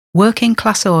Working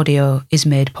Class Audio is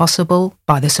made possible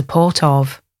by the support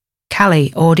of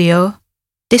Kali Audio,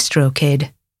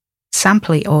 DistroKid,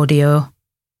 Sampley Audio,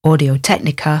 Audio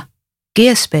Technica,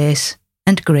 Gearspace,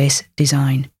 and Grace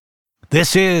Design.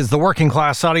 This is the Working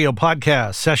Class Audio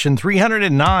Podcast, session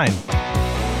 309.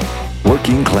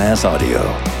 Working Class Audio,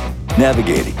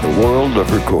 navigating the world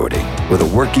of recording with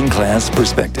a working class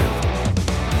perspective.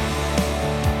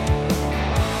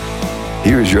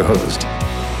 Here's your host,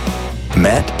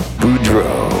 Matt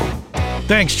Boudreau.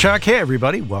 Thanks, Chuck. Hey,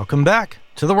 everybody. Welcome back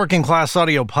to the Working Class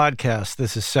Audio Podcast.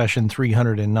 This is session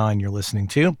 309 you're listening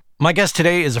to. My guest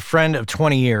today is a friend of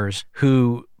 20 years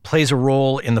who plays a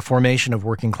role in the formation of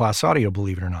Working Class Audio,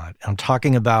 believe it or not. I'm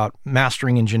talking about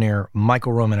mastering engineer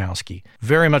Michael Romanowski.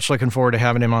 Very much looking forward to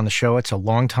having him on the show. It's a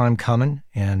long time coming,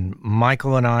 and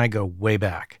Michael and I go way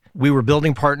back. We were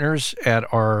building partners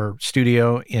at our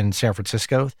studio in San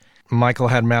Francisco. Michael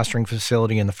had a mastering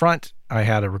facility in the front. I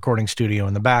had a recording studio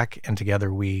in the back, and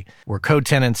together we were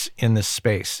co-tenants in this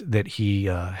space that he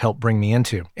helped bring me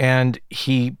into. And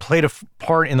he played a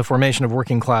part in the formation of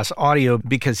Working Class Audio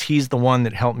because he's the one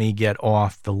that helped me get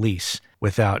off the lease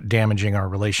without damaging our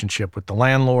relationship with the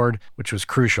landlord, which was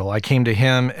crucial. I came to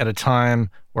him at a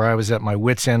time where I was at my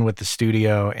wit's end with the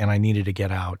studio and I needed to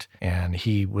get out. And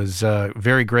he was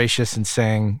very gracious in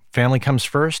saying, family comes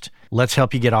first. Let's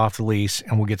help you get off the lease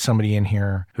and we'll get somebody in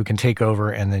here who can take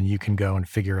over and then you can go and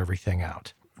figure everything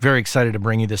out. Very excited to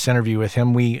bring you this interview with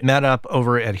him. We met up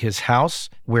over at his house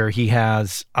where he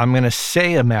has, I'm going to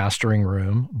say a mastering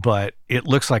room, but it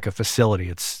looks like a facility.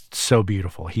 It's so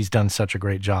beautiful. He's done such a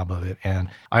great job of it. And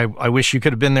I wish you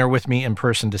could have been there with me in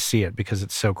person to see it because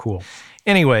it's so cool.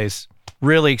 Anyways,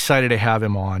 really excited to have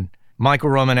him on.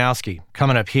 Michael Romanowski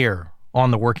coming up here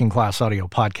on the Working Class Audio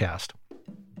Podcast.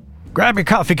 Grab your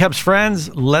coffee cups,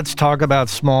 friends. Let's talk about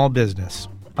small business.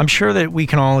 I'm sure that we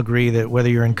can all agree that whether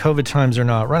you're in COVID times or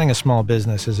not, running a small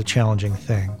business is a challenging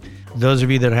thing. Those of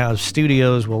you that have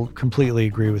studios will completely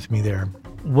agree with me there.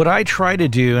 What I try to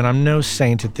do, and I'm no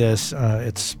saint at this, I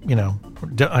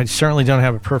certainly don't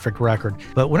have a perfect record,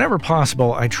 but whenever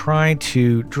possible, I try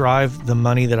to drive the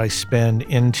money that I spend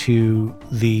into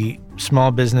the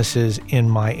small businesses in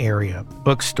my area,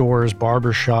 bookstores,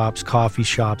 barber shops, coffee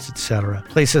shops, etc.,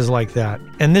 places like that.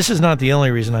 And this is not the only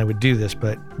reason I would do this,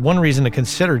 but one reason to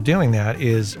consider doing that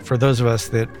is for those of us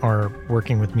that are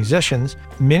working with musicians.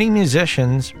 Many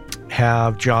musicians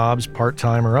have jobs,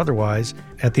 part-time or otherwise,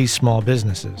 at these small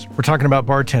businesses. We're talking about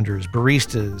bartenders,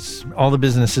 baristas, all the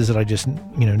businesses that I just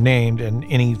named, and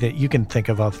any that you can think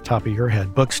of off the top of your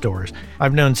head, bookstores.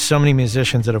 I've known so many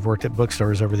musicians that have worked at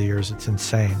bookstores over the years, it's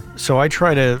insane. So I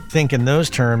try to think in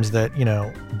those terms that,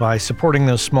 by supporting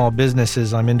those small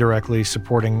businesses, I'm indirectly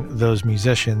supporting those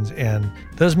musicians, and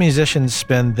those musicians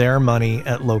spend their money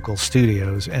at local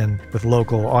studios and with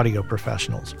local audio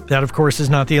professionals. That, of course,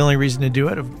 is not the only reason to do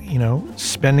it.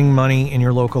 Spending money in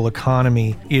your local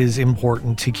economy is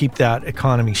important to keep that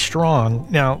economy strong.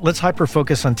 Now, let's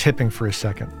hyper-focus on tipping for a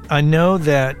second. I know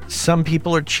that some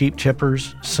people are cheap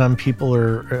tippers, some people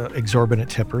are exorbitant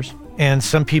tippers, and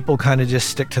some people kind of just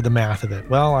stick to the math of it.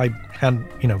 Well, I had,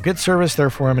 good service,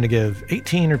 therefore I'm going to give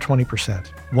 18 or 20%.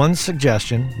 One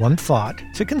suggestion, one thought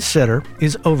to consider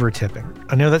is over-tipping.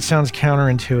 I know that sounds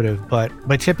counterintuitive, but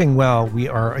by tipping well, we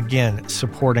are, again,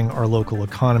 supporting our local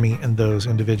economy and those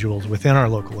individuals within our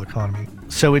local economy.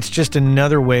 So it's just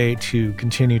another way to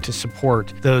continue to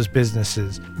support those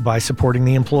businesses by supporting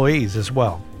the employees as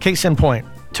well. Case in point,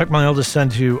 took my oldest son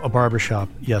to a barbershop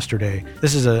yesterday.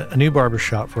 This is a new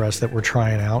barbershop for us that we're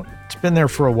trying out. It's been there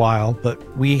for a while,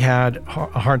 but we had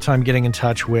a hard time getting in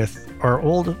touch with our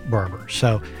old barber.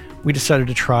 So we decided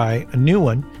to try a new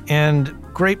one, and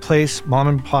great place, mom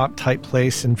and pop type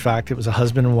place. In fact, it was a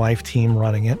husband and wife team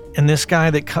running it. And this guy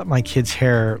that cut my kid's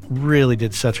hair really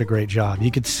did such a great job.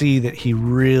 You could see that he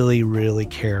really, really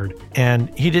cared.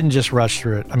 And he didn't just rush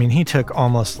through it. I mean, he took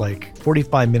almost like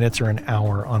 45 minutes or an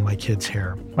hour on my kid's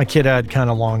hair. My kid had kind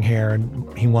of long hair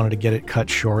and he wanted to get it cut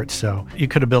short. So you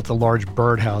could have built a large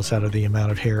birdhouse out of the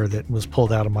amount of hair that was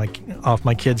pulled out of off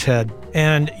my kid's head.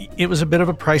 And it was a bit of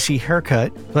a pricey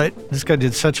haircut, but this guy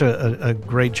did such a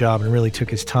great job and really took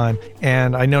his time.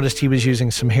 And I noticed he was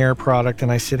using some hair product, and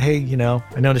I said, hey,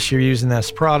 I noticed you're using this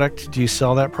product. Do you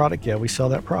sell that product? Yeah, we sell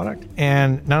that product.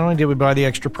 And not only did we buy the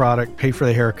extra product, pay for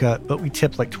the haircut, but we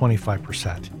tipped like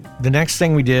 25%. The next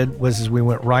thing we did was we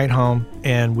went right home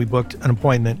and we booked an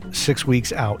appointment 6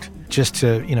 weeks out just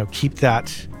to, keep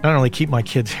that, not only keep my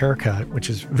kid's haircut, which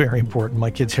is very important.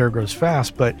 My kid's hair grows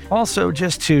fast, but also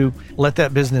just to let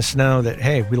that business know that,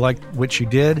 hey, we like what you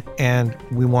did and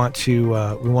we want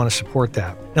to support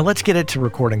that. Now let's get it to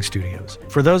recording studios.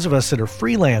 For those of us that are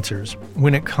freelancers,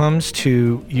 when it comes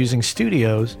to using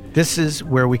studios, this is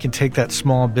where we can take that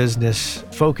small business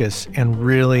focus and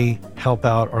really help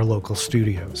out our local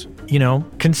studios.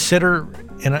 Consider,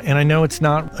 and I know it's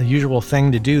not a usual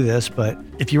thing to do this, but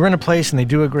if you're in a place and they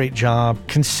do a great job,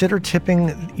 consider tipping,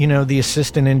 the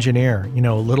assistant engineer,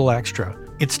 a little extra.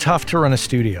 It's tough to run a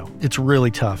studio. It's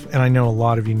really tough. And I know a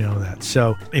lot of you know that.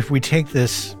 So if we take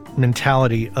this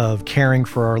mentality of caring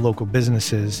for our local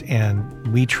businesses and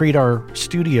we treat our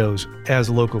studios as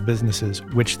local businesses,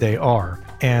 which they are,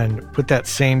 and put that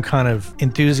same kind of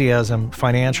enthusiasm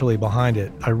financially behind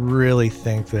it, I really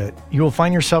think that you will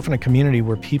find yourself in a community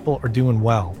where people are doing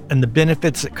well. And the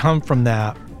benefits that come from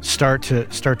that start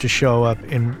to show up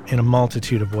in a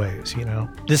multitude of ways.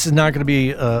 This is not going to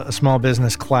be a small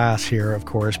business class here, of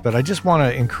course, but I just want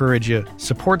to encourage you,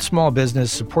 support small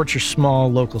business, support your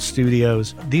small local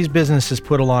studios. These businesses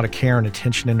put a lot of care and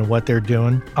attention into what they're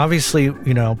doing. Obviously,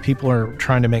 people are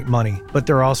trying to make money, but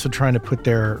they're also trying to put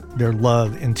their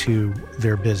love into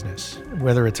their business.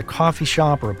 Whether it's a coffee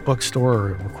shop or a bookstore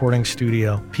or a recording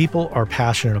studio, people are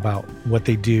passionate about what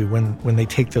they do when they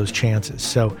take those chances.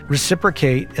 So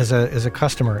reciprocate as a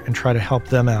customer and try to help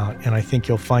them out. And I think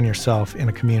you'll find yourself in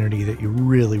a community that you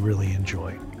really, really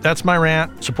enjoy. That's my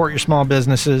rant. Support your small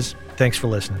businesses. Thanks for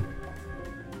listening.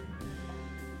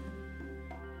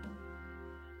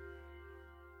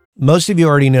 Most of you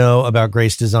already know about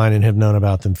Grace Design and have known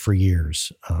about them for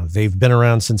years. They've been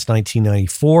around since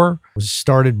 1994. It was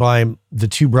started by the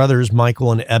two brothers,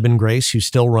 Michael and Eben Grace, who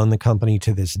still run the company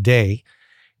to this day.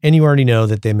 And you already know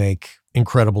that they make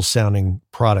incredible sounding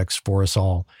products for us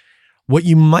all. What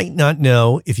you might not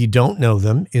know, if you don't know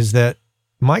them, is that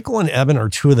Michael and Eben are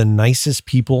two of the nicest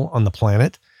people on the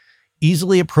planet,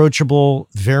 easily approachable,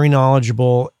 very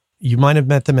knowledgeable. You might have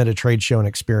met them at a trade show and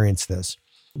experienced this.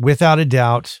 Without a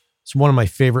doubt, it's one of my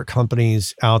favorite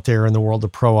companies out there in the world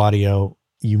of pro audio.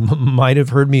 You might have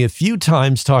heard me a few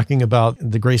times talking about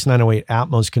the Grace 908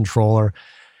 Atmos controller.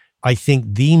 I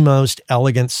think the most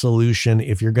elegant solution,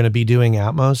 if you're going to be doing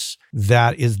Atmos,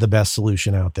 that is the best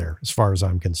solution out there, as far as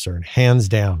I'm concerned, hands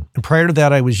down. And prior to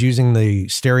that, I was using the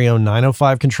Stereo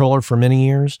 905 controller for many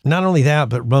years. Not only that,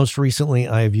 but most recently,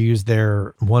 I've used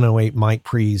their 108 mic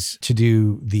pre's to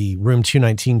do the Room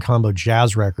 219 combo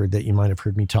jazz record that you might have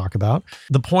heard me talk about.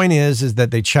 The point is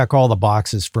that they check all the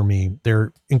boxes for me.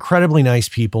 They're incredibly nice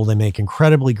people. They make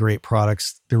incredibly great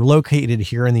products. They're located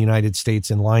here in the United States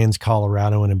in Lyons,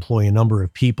 Colorado, and employ a number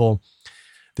of people.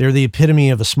 They're the epitome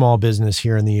of a small business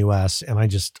here in the US, and I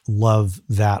just love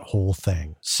that whole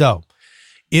thing. So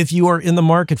if you are in the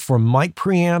market for mic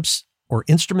preamps or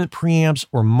instrument preamps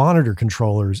or monitor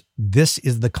controllers, this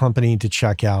is the company to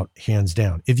check out, hands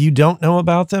down. If you don't know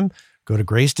about them, go to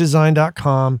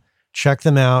gracedesign.com, check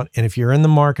them out. And if you're in the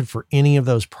market for any of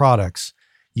those products,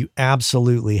 you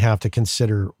absolutely have to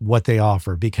consider what they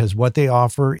offer, because what they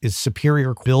offer is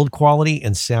superior build quality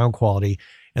and sound quality.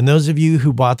 And those of you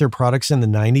who bought their products in the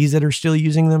 90s that are still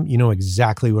using them, you know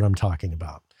exactly what I'm talking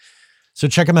about. So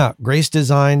check them out,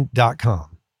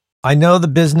 gracedesign.com. I know the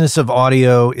business of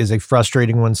audio is a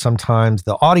frustrating one sometimes.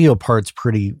 The audio part's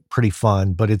pretty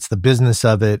fun, but it's the business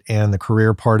of it and the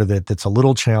career part of it that's a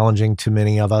little challenging to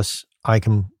many of us. I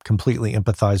can completely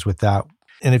empathize with that.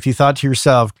 And if you thought to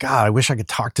yourself, God, I wish I could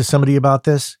talk to somebody about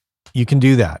this, you can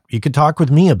do that. You could talk with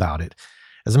me about it.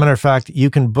 As a matter of fact, you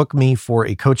can book me for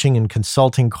a coaching and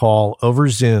consulting call over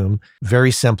Zoom. Very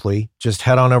simply, just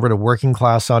head on over to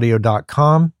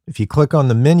workingclassaudio.com. If you click on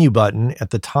the menu button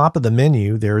at the top of the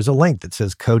menu, there is a link that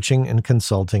says Coaching and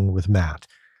Consulting with Matt.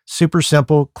 Super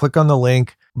simple. Click on the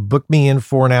link, book me in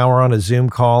for an hour on a Zoom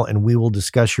call, and we will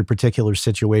discuss your particular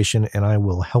situation, and I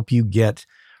will help you get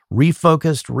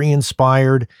refocused,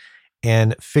 re-inspired,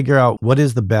 and figure out what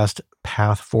is the best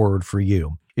path forward for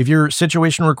you. If your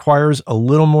situation requires a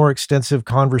little more extensive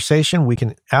conversation, we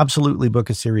can absolutely book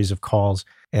a series of calls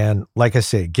and, like I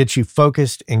say, get you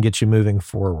focused and get you moving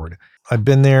forward. I've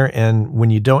been there, and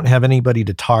when you don't have anybody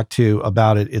to talk to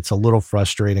about it, it's a little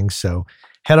frustrating. So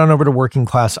head on over to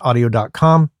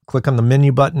workingclassaudio.com, click on the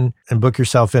menu button, and book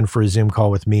yourself in for a Zoom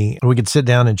call with me. And we can sit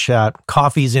down and chat,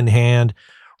 coffees in hand,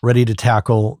 ready to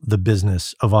tackle the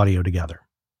business of audio together.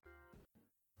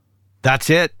 That's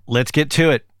it. Let's get to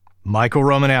it. Michael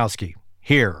Romanowski,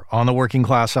 here on the Working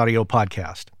Class Audio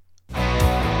Podcast.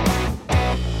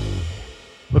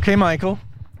 Okay, Michael,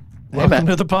 Welcome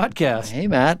to the podcast. Hey,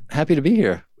 Matt. Happy to be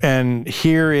here. And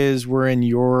we're in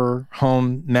your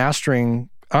home mastering.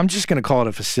 I'm just going to call it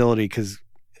a facility because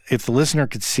if the listener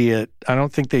could see it, I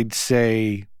don't think they'd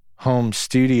say home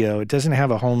studio. It doesn't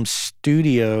have a home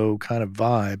studio kind of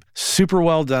vibe. Super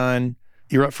well done.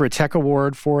 You're up for a Tech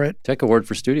Award for it. Tech Award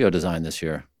for studio design this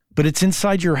year. But it's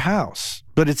inside your house.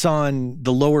 But it's on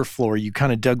the lower floor. You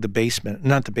kind of dug the basement.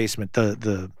 Not the basement,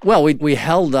 the... Well, we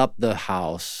held up the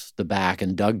house, the back,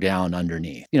 and dug down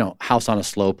underneath. House on a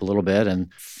slope a little bit,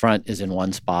 and front is in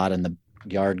one spot, and the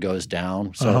yard goes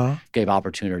down. So gave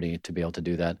opportunity to be able to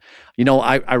do that.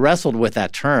 I wrestled with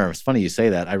that term. It's funny you say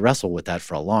that. I wrestled with that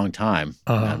for a long time.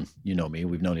 And you know me.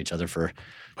 We've known each other for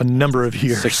a number of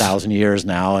years. 6,000 years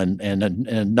now, and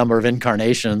a number of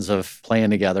incarnations of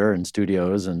playing together in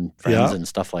studios and friends and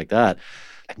stuff like that.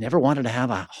 I never wanted to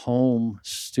have a home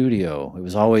studio. It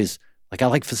was always like, I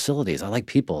like facilities. I like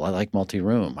people. I like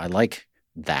multi-room. I like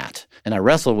that. And I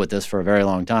wrestled with this for a very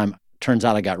long time. Turns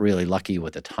out I got really lucky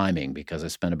with the timing because I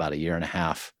spent about 1.5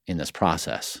 years in this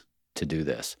process to do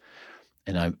this.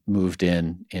 And I moved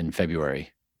in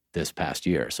February this past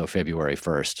year. So February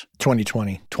 1st.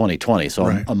 2020. So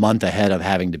right. a month ahead of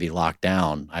having to be locked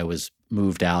down, I was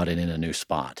moved out and in a new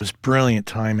spot. It was brilliant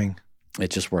timing.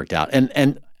 It just worked out.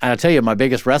 And I'll tell you, my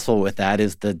biggest wrestle with that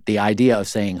is the idea of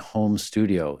saying home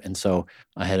studio. And so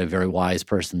I had a very wise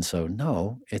person. So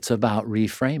no, it's about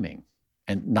reframing.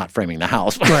 And not framing the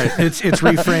house. Right. It's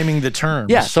reframing the terms.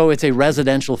 Yeah. So it's a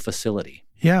residential facility.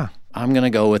 Yeah. I'm going to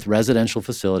go with residential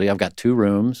facility. I've got 2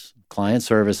 rooms, client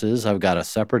services. I've got a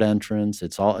separate entrance.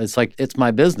 It's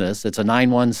my business. It's a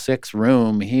 916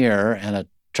 room here and a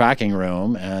tracking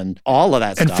room and all of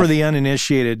that stuff. And for the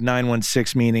uninitiated,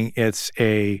 916 meaning it's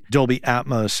a Dolby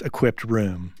Atmos equipped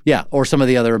room. Yeah, or some of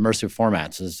the other immersive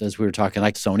formats, as we were talking,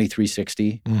 like Sony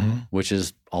 360, which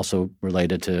is also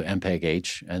related to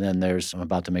MPEG-H. And then I'm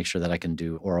about to make sure that I can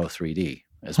do Auro 3D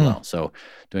as well. So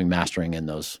doing mastering in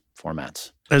those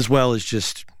formats. As well as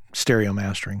just stereo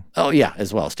mastering. Oh, yeah,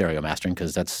 as well as stereo mastering,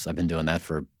 because I've been doing that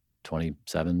for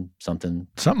 27 something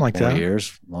like that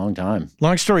years, long time.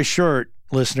 Long story short,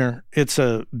 listener, it's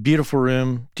a beautiful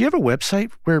room. Do you have a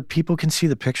website where people can see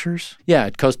the pictures? Yeah,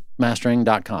 at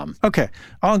coastmastering.com. Okay.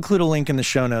 I'll include a link in the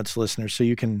show notes, listeners, so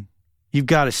you've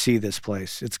got to see this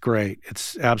place. It's great.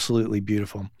 It's absolutely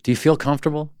beautiful. Do you feel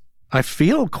comfortable? I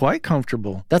feel quite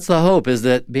comfortable. That's the hope, is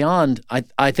that beyond,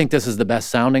 I think this is the best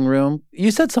sounding room.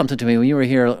 You said something to me when you were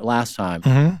here last time.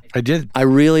 I did. I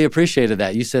really appreciated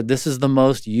that. You said, this is the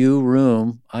most you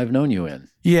room I've known you in.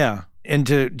 Yeah. And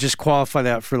to just qualify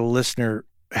that for the listener,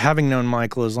 having known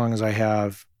Michael as long as I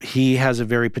have, he has a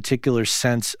very particular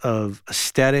sense of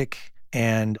aesthetic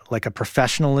and like a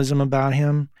professionalism about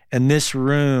him. And this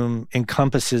room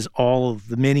encompasses all of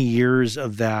the many years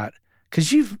of that.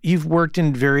 Because you've worked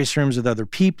in various rooms with other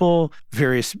people,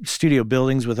 various studio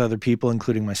buildings with other people,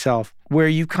 including myself, where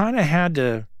you kind of had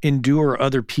to endure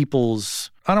other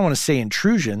people's, I don't want to say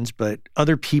intrusions, but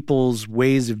other people's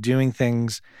ways of doing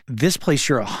things. This place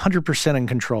you're 100% in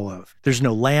control of. There's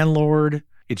no landlord.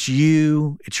 It's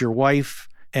you, it's your wife,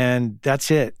 and that's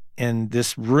it. And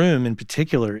this room in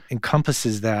particular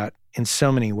encompasses that in so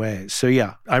many ways. So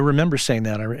yeah, I remember saying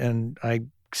that, and I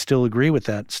still agree with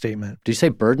that statement. Do you say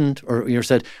burdened, or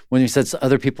when you said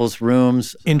other people's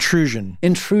rooms? Intrusion,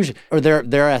 or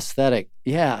their aesthetic.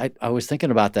 Yeah, I was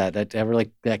thinking about that.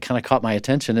 That kind of caught my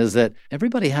attention. Is that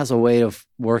everybody has a way of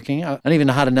working. I don't even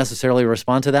know how to necessarily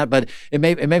respond to that, but it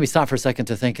made me stop for a second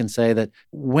to think and say that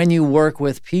when you work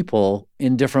with people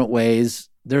in different ways,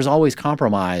 there's always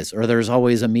compromise, or there's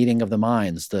always a meeting of the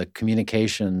minds, the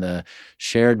communication, the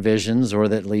shared visions, or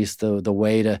at least the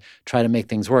way to try to make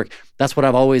things work. That's what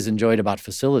I've always enjoyed about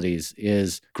facilities,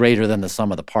 is greater than the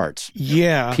sum of the parts.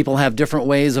 Yeah. People have different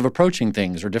ways of approaching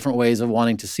things, or different ways of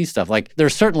wanting to see stuff. Like,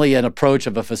 there's certainly an approach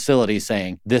of a facility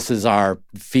saying, this is our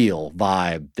feel,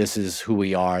 vibe, this is who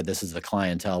we are, this is the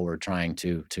clientele we're trying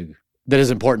to that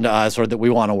is important to us, or that we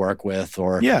want to work with,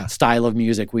 or style of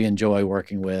music we enjoy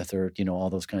working with, or all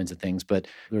those kinds of things. But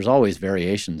there's always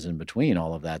variations in between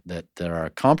all of that are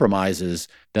compromises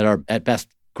that are at best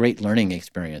great learning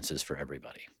experiences for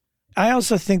everybody. I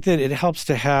also think that it helps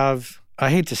to have,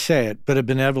 I hate to say it, but a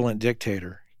benevolent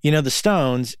dictator. The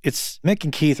Stones, it's Mick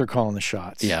and Keith are calling the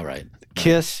shots. Yeah, right.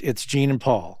 Kiss, it's Gene and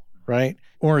Paul, right?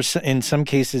 Or in some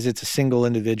cases, it's a single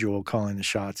individual calling the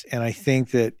shots. And I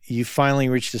think that you finally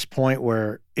reach this point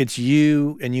where it's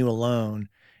you and you alone,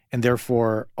 and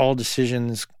therefore all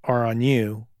decisions are on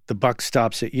you. The buck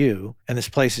stops at you. And this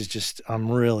place is just,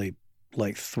 I'm really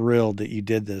thrilled that you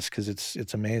did this, because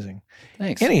it's amazing.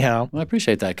 Thanks. Anyhow. Well, I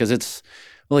appreciate that, because it's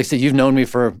Well, like I said, you've known me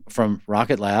from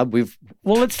Rocket Lab. We've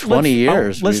 20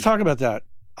 years. Let's talk about that.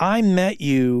 I met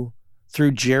you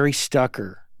through Jerry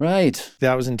Stucker. Right.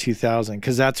 That was in 2000,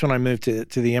 because that's when I moved to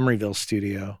the Emeryville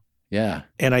studio. Yeah.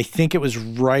 And I think it was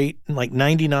right in like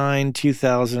 99,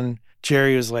 2000.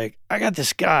 Jerry was like, I got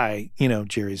this guy,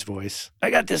 Jerry's voice.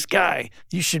 I got this guy.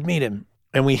 You should meet him.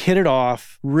 And we hit it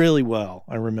off really well,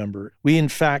 I remember. We, in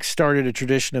fact, started a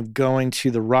tradition of going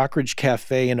to the Rockridge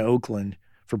Cafe in Oakland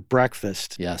for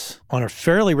breakfast. Yes. On a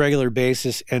fairly regular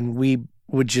basis, and we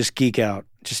would just geek out,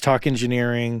 just talk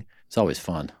engineering. It's always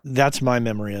fun. That's my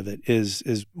memory of it, is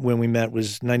when we met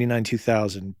was 99,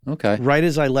 2000. Okay. Right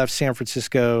as I left San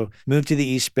Francisco, moved to the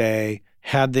East Bay,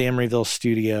 had the Emeryville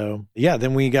studio. Yeah,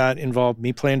 then we got involved,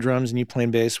 me playing drums and you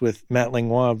playing bass with Matt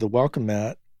Langlois of the Welcome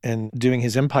Mat and doing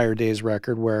his Empire Days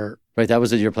record where... Right, that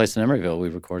was at your place in Emeryville we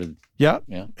recorded. Yeah,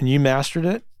 and you mastered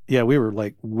it. Yeah, we were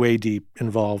like way deep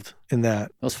involved in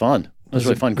that. It was fun. It was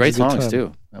really fun. Great songs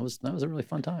too. That was a really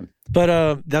fun time.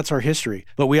 But that's our history.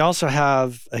 But we also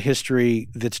have a history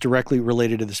that's directly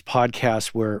related to this podcast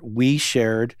where we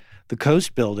shared the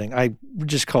Coast Building. I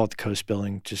just call it the Coast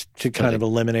Building just to kind of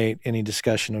eliminate any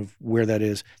discussion of where that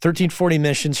is. 1340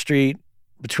 Mission Street,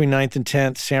 between 9th and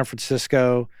 10th, San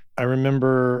Francisco. I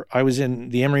remember I was in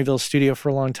the Emeryville studio for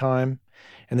a long time.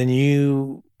 And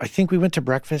then I think we went to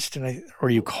breakfast or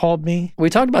you called me. We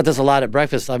talked about this a lot at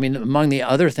breakfast. I mean, among the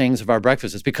other things of our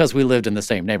breakfast, it's because we lived in the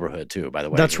same neighborhood too, by the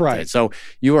way. That's right. So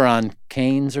you were on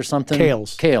Canes or something?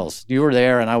 Kales. You were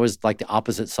there and I was like the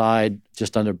opposite side,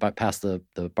 just past the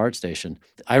BART station.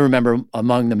 I remember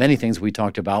among the many things we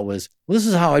talked about was, well, this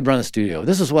is how I'd run a studio.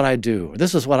 This is what I do. Or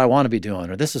this is what I want to be doing.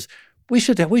 Or we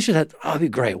should have, it'd be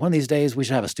great. One of these days, we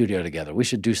should have a studio together. We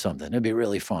should do something. It'd be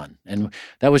really fun. And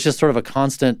that was just sort of a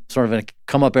constant, sort of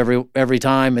come up every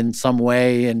time in some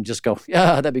way and just go,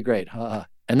 yeah, that'd be great.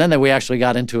 And then we actually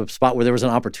got into a spot where there was an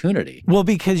opportunity. Well,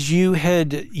 because you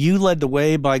led the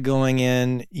way by going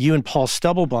in, you and Paul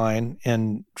Stubblebine,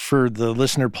 and for the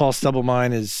listener, Paul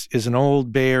Stubblebine is an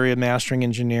old Bay Area mastering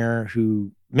engineer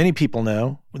who many people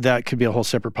know. That could be a whole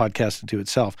separate podcast into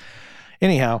itself.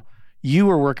 Anyhow, you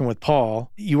were working with Paul.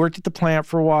 You worked at the plant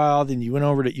for a while. Then you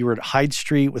were at Hyde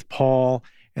Street with Paul.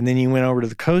 And then you went over to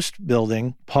the Coast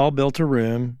Building. Paul built a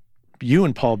room. You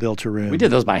and Paul built a room. We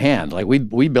did those by hand. Like we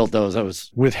built those. That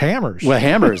was with hammers. With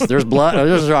hammers. There's blood.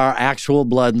 Those are our actual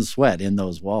blood and sweat in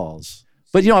those walls.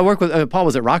 But I worked with Paul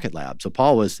was at Rocket Lab. So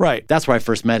Paul was right. That's where I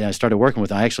first met him. I started working with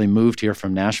him. I actually moved here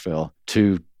from Nashville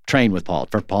to train with Paul,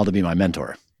 for Paul to be my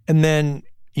mentor. And then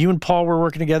you and Paul were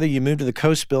working together. You moved to the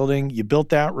Coast Building. You built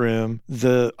that room.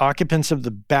 The occupants of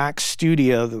the back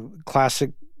studio, the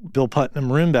classic Bill Putnam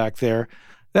room back there,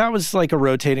 that was like a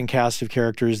rotating cast of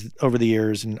characters over the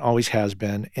years and always has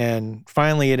been. And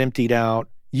finally it emptied out.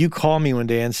 You called me one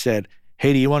day and said,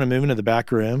 hey, do you want to move into the back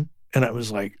room? And I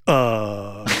was like,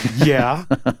 yeah.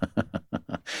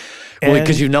 Well,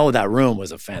 because that room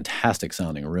was a fantastic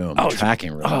sounding room. The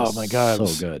tracking room. Oh my God.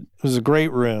 So good. It was a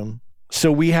great room. So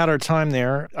we had our time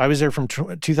there. I was there from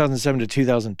 2007 to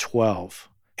 2012.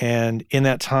 And in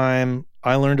that time,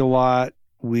 I learned a lot.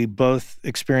 We both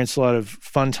experienced a lot of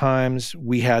fun times.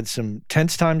 We had some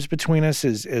tense times between us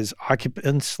as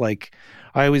occupants. Like,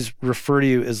 I always refer to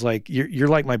you as like, you're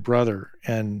like my brother.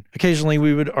 And occasionally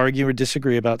we would argue or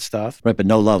disagree about stuff. Right, but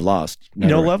no love lost.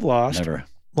 Never. No love lost. Never.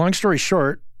 Long story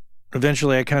short,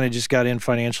 eventually I kind of just got in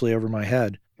financially over my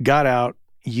head. Got out.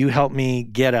 You helped me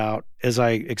get out. As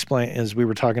I explained, as we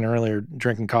were talking earlier,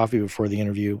 drinking coffee before the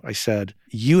interview, I said,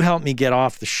 you helped me get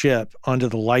off the ship onto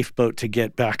the lifeboat to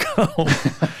get back home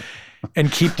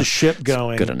and keep the ship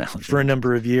going for a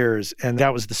number of years. And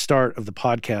that was the start of the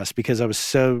podcast because I was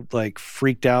so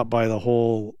freaked out by the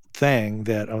whole thing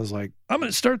that I was like, I'm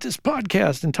going to start this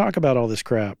podcast and talk about all this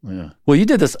crap. Yeah. Well, you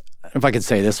did this. If I could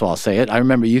say this, I'll say it. I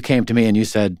remember you came to me and you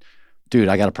said, dude,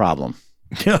 I got a problem.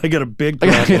 Yeah, I got a big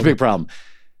problem. I got a big problem.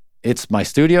 It's my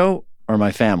studio or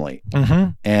my family. Mm-hmm.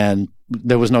 And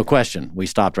there was no question. We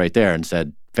stopped right there and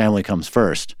said, family comes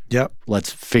first. Yep.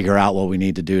 Let's figure out what we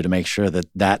need to do to make sure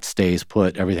that stays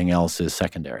put. Everything else is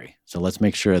secondary. So let's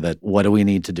make sure that what do we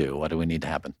need to do? What do we need to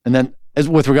happen? And then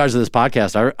with regards to this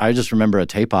podcast, I just remember a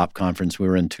Tape-Op conference. We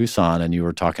were in Tucson and you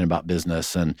were talking about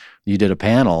business and you did a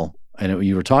panel and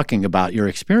you were talking about your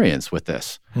experience with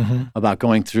this, mm-hmm. about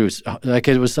going through, I think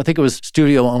it was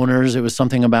studio owners. It was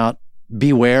something about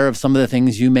beware of some of the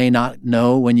things you may not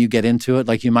know when you get into it.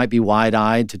 Like you might be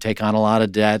wide-eyed to take on a lot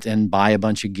of debt and buy a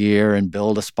bunch of gear and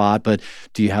build a spot, but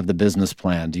do you have the business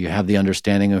plan? Do you have the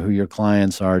understanding of who your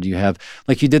clients are? Do you have,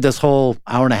 like you did this whole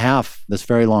hour and a half, this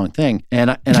very long thing.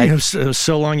 And it was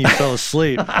so long you fell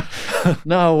asleep.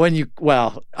 No,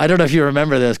 I don't know if you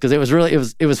remember this because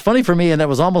it was funny for me, and it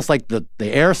was almost like the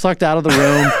air sucked out of the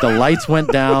room, the lights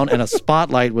went down, and a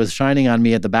spotlight was shining on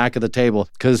me at the back of the table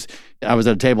because I was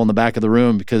at a table in the back of the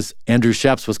room because Andrew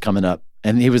Sheps was coming up.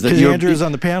 And he was Andrew was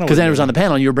on the panel. Because Andrew was on the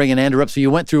panel, and you were bringing Andrew up. So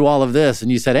you went through all of this,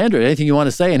 and you said, "Andrew, anything you want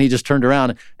to say?" And he just turned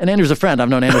around. And Andrew's a friend. I've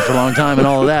known Andrew for a long time, and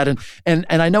all of that. And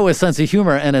I know his sense of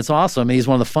humor, and it's awesome. He's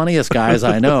one of the funniest guys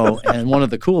I know, and one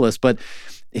of the coolest. But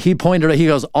he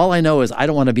goes, "All I know is I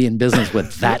don't want to be in business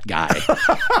with that guy."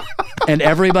 And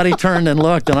everybody turned and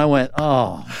looked, and I went,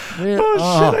 "Oh, really? Shit!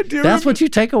 I do. That's what you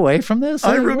take away from this?"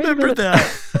 I remember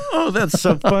that. Oh, that's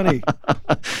so funny.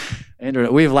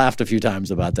 Andrew, we've laughed a few times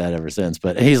about that ever since,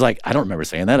 but he's like, I don't remember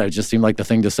saying that. It just seemed like the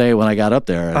thing to say when I got up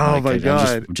there. And my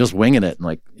God. Just winging it. And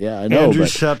like, yeah, I know. Andrew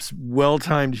Sheps'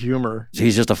 well-timed humor.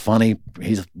 He's one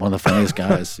of the funniest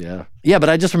guys. Yeah. Yeah, but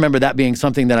I just remember that being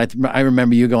something that I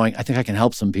remember you going, I think I can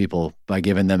help some people by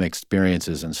giving them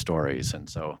experiences and stories. And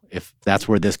so if that's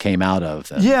where this came out of,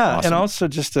 then awesome. And also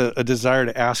just a desire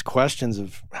to ask questions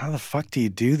of how the fuck do you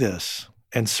do this?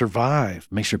 And survive.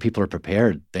 Make sure people are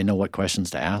prepared. They know what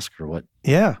questions to ask or what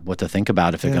to think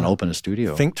about if they're going to open a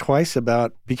studio. Think twice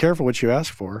about, be careful what you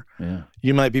ask for. Yeah.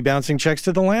 You might be bouncing checks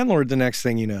to the landlord the next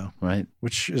thing you know. Right.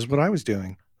 Which is what I was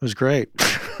doing. It was great.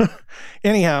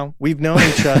 Anyhow, we've known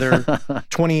each other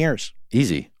 20 years.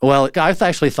 Easy. Well, I've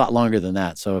actually thought longer than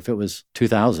that. So if it was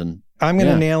 2000. I'm going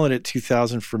to nail it at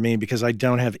 2000 for me because I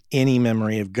don't have any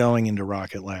memory of going into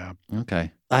Rocket Lab.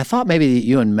 Okay. I thought maybe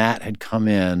you and Matt had come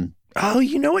in. Oh,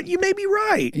 you know what? You may be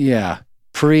right. Yeah.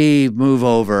 Pre-move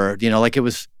over, like it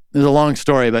was a long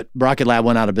story, but Rocket Lab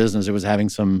went out of business. It was having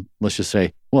some, let's just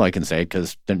say, well, I can say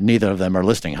because neither of them are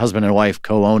listening, husband and wife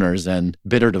co-owners and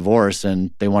bitter divorce,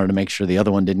 and they wanted to make sure the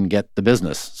other one didn't get the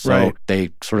business. So they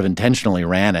sort of intentionally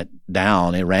ran it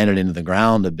down. They ran it into the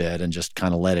ground a bit and just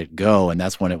kind of let it go. And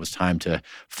that's when it was time to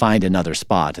find another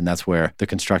spot. And that's where the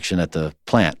construction at the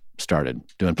plant started,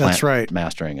 doing plant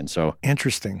mastering. And so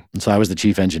interesting. And so I was the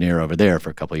chief engineer over there for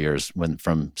a couple of years,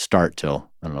 from start till,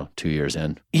 2 years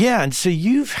in. Yeah. And so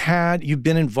you've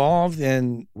been involved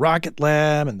in Rocket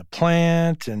Lab and the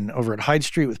plant and over at Hyde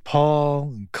Street with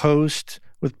Paul and Coast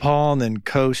with Paul and then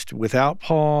Coast without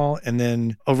Paul and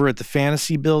then over at the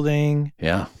Fantasy Building.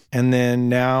 Yeah. And then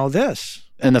now this.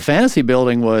 And the Fantasy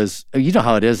Building was, you know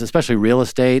how it is, especially real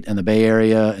estate and the Bay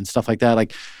Area and stuff like that.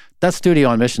 Like that studio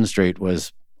on Mission Street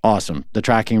was awesome. The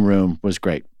tracking room was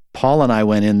great. Paul and I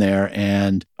went in there,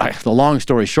 and the long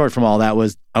story short from all that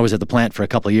was I was at the plant for a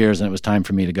couple of years, and it was time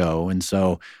for me to go. And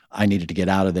so I needed to get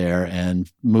out of there and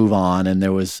move on.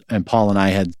 And Paul and I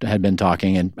had been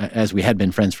talking, and as we had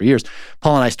been friends for years,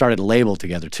 Paul and I started a label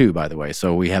together too, by the way.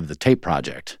 So we have the Tape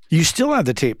Project. You still have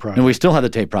the Tape Project? And we still have the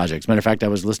Tape Project. As a matter of fact, I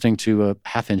was listening to a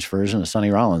half-inch version of Sonny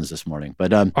Rollins this morning.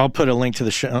 But I'll put a link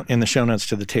to in the show notes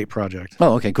to the Tape Project.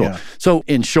 Oh, okay, cool. Yeah. So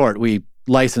in short, we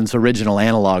license original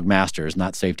analog masters,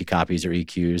 not safety copies or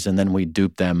EQs, and then we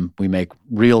dupe them. We make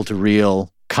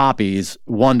reel-to-reel copies,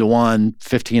 1-to-1,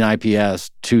 15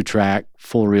 IPS, 2-track,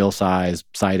 full reel size,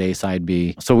 side A, side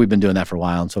B. So we've been doing that for a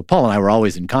while. And so Paul and I were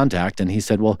always in contact. And he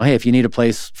said, well, hey, if you need a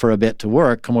place for a bit to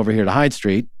work, come over here to Hyde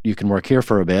Street. You can work here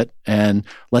for a bit and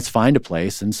let's find a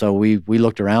place. And so we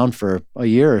looked around for a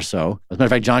year or so. As a matter of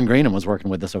fact, John Greenham was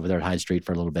working with us over there at Hyde Street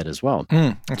for a little bit as well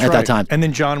that time. And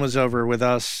then John was over with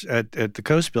us at the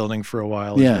Coast Building for a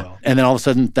while as well. And then all of a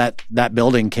sudden that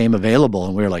building came available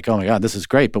and we were like, oh my God, this is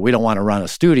great, but we don't want to run a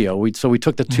studio. So we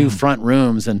took the two front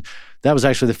rooms, and that was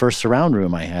actually the first surround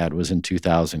room I had was in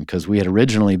 2000 because we had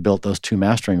originally built those two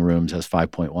mastering rooms as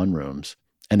 5.1 rooms.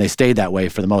 And they stayed that way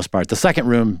for the most part. The second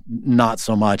room, not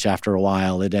so much after a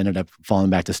while. It ended up falling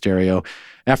back to stereo.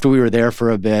 After we were there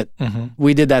for a bit,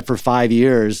 we did that for 5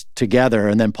 years together.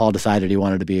 And then Paul decided he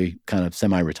wanted to be kind of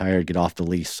semi-retired, get off the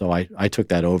lease. So I took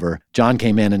that over. John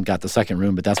came in and got the second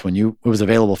room, but that's when it was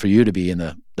available for you to be in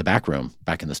the back room,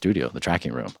 back in the studio, the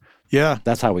tracking room. Yeah.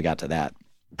 That's how we got to that.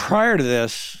 Prior to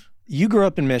this, you grew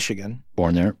up in Michigan.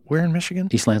 Born there. Where in Michigan?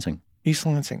 East Lansing. East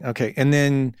Lansing. Okay. And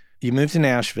then you moved to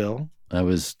Nashville. I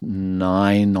was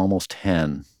 9, almost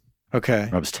 10. Okay.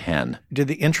 I was 10. Did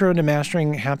the intro to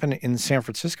mastering happen in San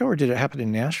Francisco or did it happen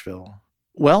in Nashville?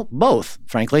 Well, both,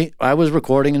 frankly. I was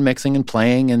recording and mixing and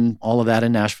playing and all of that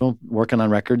in Nashville, working on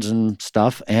records and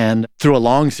stuff. And through a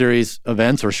long series of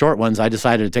events or short ones, I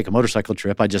decided to take a motorcycle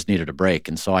trip. I just needed a break.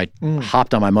 And so I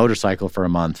hopped on my motorcycle for a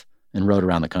month and rode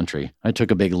around the country. I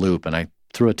took a big loop and I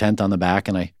threw a tent on the back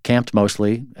and I camped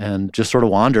mostly and just sort of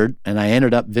wandered. And I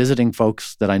ended up visiting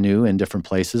folks that I knew in different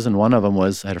places. And one of them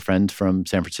was, I had a friend from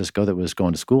San Francisco that was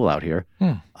going to school out here.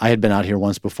 I had been out here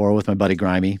once before with my buddy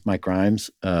Grimey, Mike Grimes.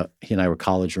 He and I were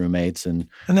college roommates and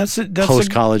that's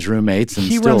post-college roommates. And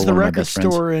he still runs the one of my record best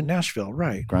friends. store in Nashville,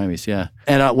 right? Grimey's, yeah.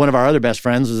 And one of our other best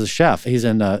friends was a chef. He's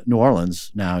in New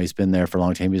Orleans now. He's been there for a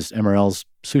long time. He was MRL's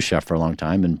sous chef for a long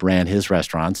time and ran his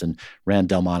restaurants and ran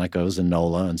Delmonico's and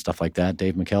NOLA and stuff like that.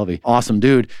 Dave McKelvey, awesome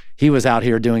dude. He was out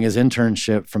here doing his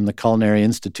internship from the Culinary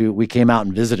Institute. We came out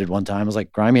and visited one time. It was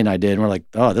like Grimey and I did. And we're like,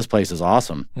 oh, this place is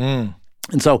awesome. And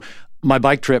so my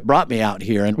bike trip brought me out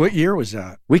here. And what year was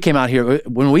that? We came out here.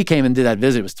 When we came and did that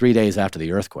visit, it was 3 days after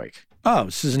the earthquake. Oh,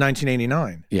 this is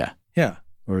 1989. Yeah. Yeah.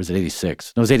 Or was it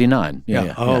 86? No, it was 89.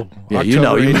 Yeah. Oh, yeah. October You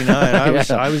know, 89.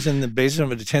 I was in the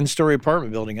basement of a 10-story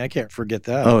apartment building. I can't forget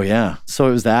that. Oh, yeah. So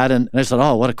it was that. And I said,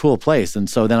 oh, what a cool place. And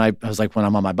so then I was like, when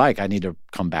I'm on my bike, I need to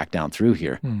come back down through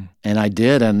here. And I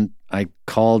did. And I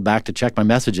called back to check my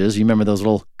messages. You remember those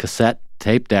little cassette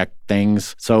tape deck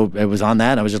things? So it was on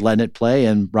that. I was just letting it play.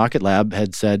 And Rocket Lab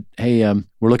had said, hey,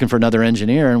 we're looking for another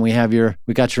engineer and we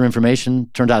got your information.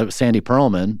 Turned out it was Sandy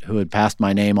Perlman who had passed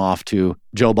my name off to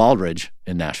Joe Baldridge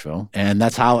in Nashville. And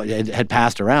that's how it had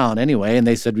passed around anyway. And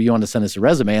they said, well, you want to send us a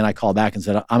resume? And I called back and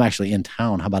said, I'm actually in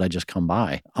town. How about I just come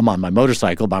by? I'm on my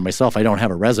motorcycle by myself. I don't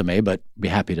have a resume, but be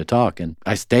happy to talk. And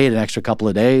I stayed an extra couple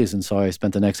of days. And so I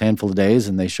spent the next handful of days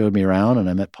and they showed me around and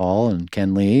I met Paul and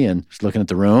Ken Lee and just looking at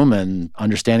the room and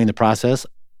understanding the process.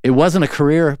 It wasn't a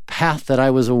career path that I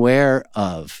was aware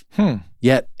of,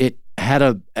 yet it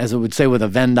had as it would say with a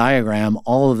Venn diagram,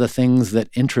 all of the things that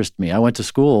interest me. I went to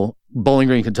school, Bowling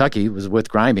Green, Kentucky, was with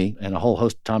Grimey and a whole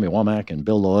host of Tommy Womack and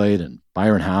Bill Lloyd and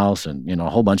Byron House and, a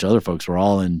whole bunch of other folks were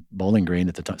all in Bowling Green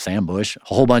at the time, Sam Bush, a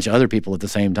whole bunch of other people at the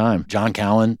same time, John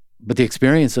Cowan. But the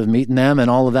experience of meeting them and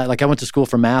all of that, like I went to school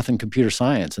for math and computer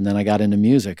science, and then I got into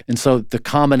music. And so the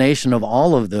combination of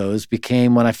all of those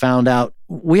became when I found out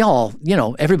we all,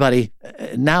 everybody,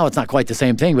 now it's not quite the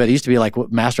same thing, but it used to be like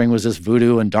mastering was this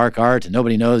voodoo and dark art and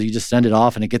nobody knows, you just send it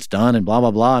off and it gets done and blah,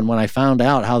 blah, blah. And when I found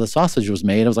out how the sausage was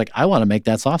made, I was like, I want to make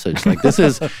that sausage. Like this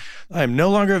is... I'm no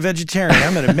longer a vegetarian.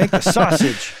 I'm going to make the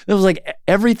sausage. It was like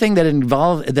everything that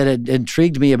had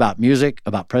intrigued me about music,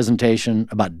 about presentation,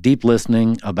 about deep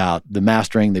listening, about the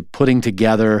mastering, the putting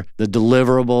together, the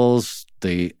deliverables.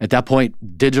 At that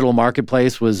point, digital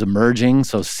marketplace was emerging,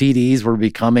 so CDs were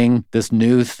becoming this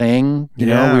new thing. We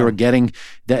were getting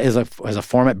that as a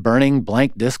format. Burning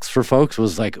blank discs for folks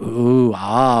was like, ooh,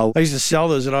 ah. I used to sell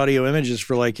those at Audio Images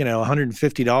for like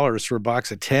 $150 for a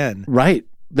box of 10. Right.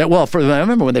 I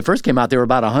remember when they first came out, they were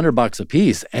about $100 a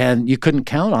piece, and you couldn't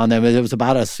count on them. It was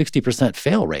about a 60%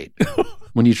 fail rate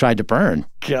when you tried to burn.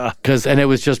 Yeah. And it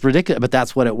was just ridiculous, but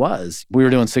that's what it was. We were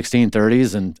doing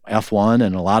 1630s and F1,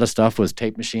 and a lot of stuff was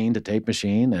tape machine to tape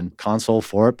machine and console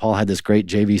for it. Paul had this great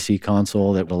JVC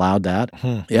console that allowed that.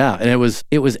 Yeah, and it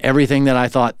was everything that I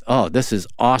thought, oh, this is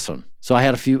awesome. So I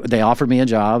had they offered me a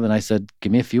job, and I said,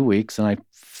 give me a few weeks, and I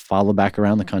followed back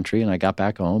around the country, and I got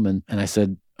back home, and I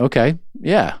said, okay,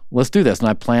 yeah, let's do this. And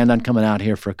I planned on coming out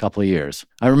here for a couple of years.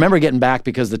 I remember getting back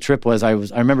because the trip was, I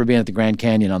remember being at the Grand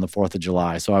Canyon on the 4th of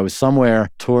July. So I was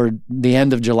somewhere toward the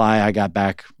end of July, I got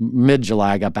back,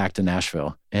 mid-July, I got back to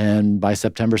Nashville. And by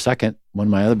September 2nd, one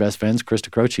of my other best friends, Chris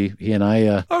DeCroce, he and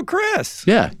I... oh, Chris.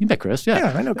 Yeah, you met Chris, yeah.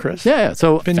 Yeah, I know Chris. Yeah,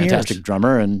 so been fantastic years.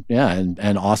 Drummer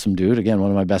and awesome dude. Again,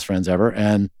 one of my best friends ever.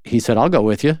 And he said, I'll go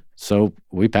with you. So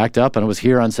we packed up and I was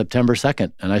here on September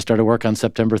 2nd and I started work on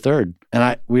September 3rd. And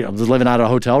I was living out of a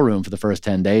hotel room for the first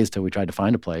 10 days till we tried to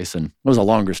find a place. And it was a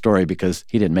longer story because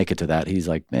he didn't make it to that. He's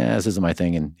like, this isn't my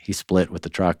thing. And he split with the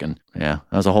truck. And that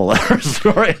was a whole other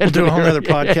story. We'll do a whole other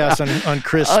podcast on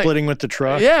Chris splitting with the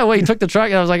truck. Yeah, well, he took the truck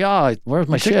and I was like, oh, where's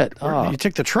my shit? You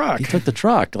took the truck. He took the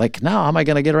truck. Like, now how am I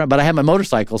going to get around? But I had my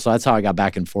motorcycle, so that's how I got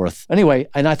back and forth. Anyway,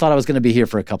 and I thought I was going to be here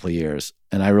for a couple of years.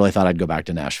 And I really thought I'd go back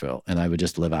to Nashville and I would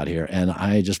just live out here. And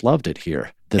I just loved it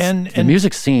here. The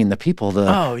music scene, the people,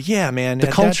 oh yeah, man, the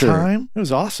culture, that time, it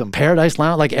was awesome. Paradise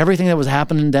Lounge, like everything that was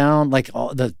happening down, like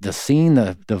all the scene,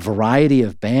 the variety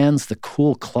of bands, the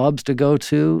cool clubs to go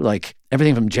to, like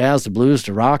everything from jazz to blues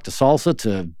to rock to salsa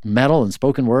to metal and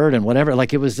spoken word and whatever.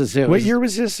 Like it was just. What year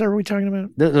was this? Are we talking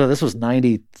about? This was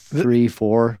 93,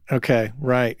 4. Okay,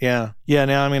 right, yeah.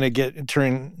 Now I'm gonna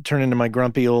turn into my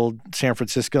grumpy old San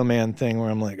Francisco man thing where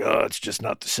I'm like, oh, it's just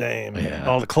not the same. Yeah.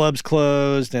 All the clubs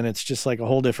closed, and it's just like a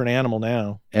whole whole different animal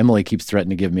now. Emily keeps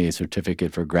threatening to give me a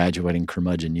certificate for graduating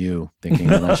curmudgeon U, thinking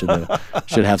that I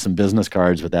should have some business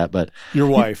cards with that. But your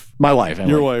wife, my wife,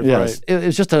 Emily. Your wife, yes.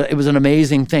 Right? It was an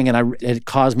amazing thing, and it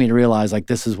caused me to realize like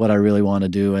this is what I really want to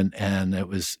do, and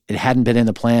it hadn't been in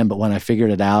the plan, but when I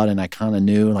figured it out, and I kind of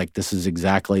knew like this is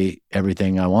exactly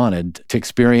everything I wanted to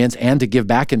experience and to give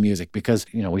back in music, because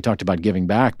we talked about giving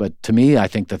back, but to me, I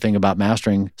think the thing about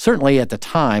mastering, certainly at the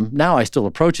time, now I still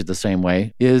approach it the same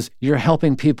way, is you're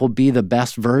helping people be the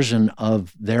best version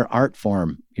of their art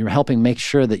form. You're helping make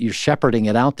sure that you're shepherding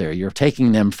it out there. You're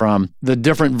taking them from the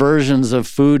different versions of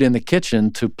food in the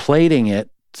kitchen to plating it,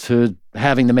 to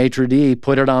having the maitre d'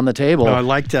 put it on the table. No, I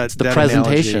like that. It's the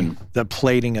presentation. The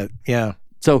plating it, yeah.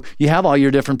 So you have all your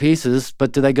different pieces,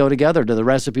 but do they go together? Do the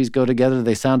recipes go together? Do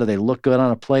they sound? Do they look good on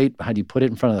a plate? How do you put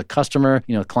it in front of the customer?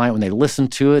 Client, when they listen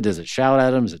to it, does it shout at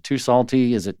them? Is it too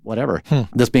salty? Is it whatever?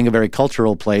 This being a very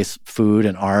cultural place, food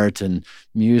and art and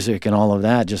music and all of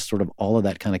that, just sort of all of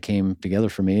that kind of came together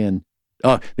for me. And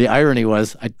the irony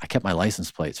was I kept my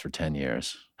license plates for 10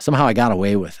 years. Somehow I got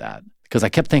away with that because I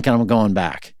kept thinking I'm going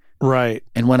back. Right.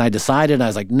 And when I decided, I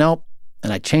was like, nope.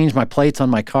 And I changed my plates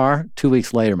on my car. 2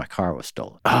 weeks later, my car was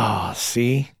stolen. Oh,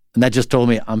 see? And that just told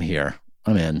me, I'm here.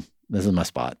 I'm in. This is my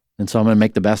spot. And so I'm going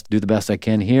to do the best I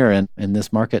can here and in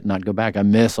this market, not go back. I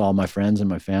miss all my friends and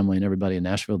my family and everybody in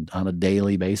Nashville on a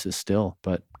daily basis still.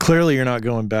 But clearly you're not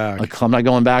going back. I'm not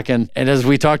going back. And as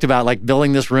we talked about, like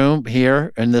building this room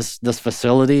here and this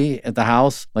facility at the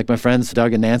house, like my friends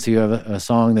Doug and Nancy, who have a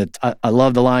song that I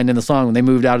love the line in the song. When they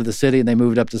moved out of the city and they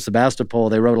moved up to Sebastopol,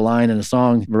 they wrote a line in a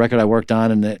song, a record I worked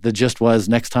on. And the gist was,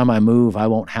 next time I move, I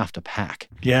won't have to pack.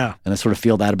 Yeah. And I sort of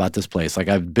feel that about this place. Like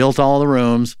I've built all the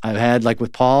rooms. I've had, like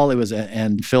with Paul,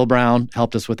 and Phil Brown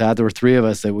helped us with that. There were three of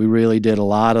us that we really did a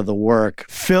lot of the work.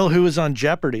 Phil, who was on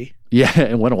Jeopardy. Yeah,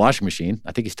 and won a washing machine.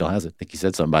 I think he still has it. I think he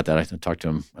said something about that. I talked to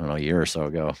him, a year or so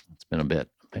ago. It's been a bit.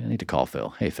 I need to call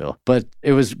Phil. Hey, Phil. But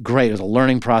it was great. It was a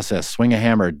learning process. Swing a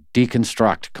hammer,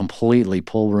 deconstruct, completely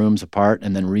pull rooms apart,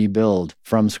 and then rebuild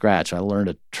from scratch. I learned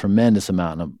a tremendous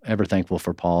amount, and I'm ever thankful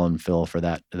for Paul and Phil for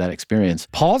that experience.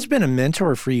 Paul's been a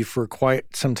mentor for you for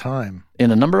quite some time.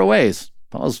 In a number of ways.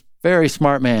 Paul's a very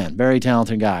smart man, very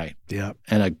talented guy. Yep.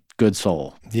 And a good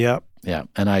soul. Yep. Yeah,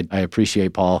 and I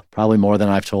appreciate Paul probably more than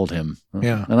I've told him.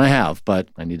 Yeah. And I have, but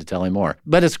I need to tell him more.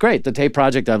 But it's great. The tape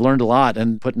project, I've learned a lot,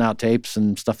 and putting out tapes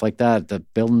and stuff like that,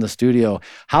 building the studio,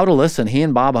 how to listen. He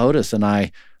and Bob Hotus and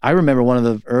I remember one of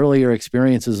the earlier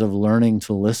experiences of learning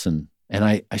to listen. And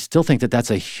I still think that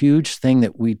that's a huge thing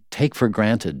that we take for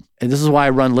granted. And this is why I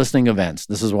run listening events.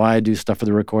 This is why I do stuff for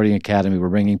the Recording Academy. We're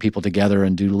bringing people together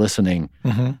and do listening.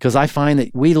 Because I find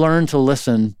that we learn to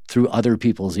listen through other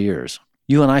people's ears.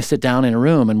 You and I sit down in a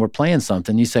room and we're playing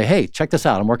something. You say, hey, check this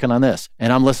out. I'm working on this.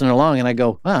 And I'm listening along and I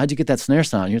go, how'd you get that snare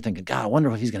sound? And you're thinking, God, I wonder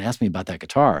what he's going to ask me about that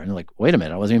guitar. And you're like, wait a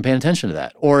minute, I wasn't even paying attention to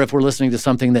that. Or if we're listening to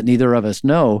something that neither of us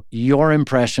know, your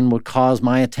impression would cause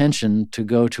my attention to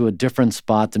go to a different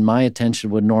spot than my attention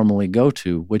would normally go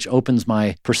to, which opens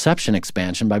my perception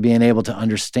expansion by being able to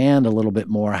understand a little bit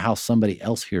more how somebody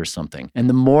else hears something. And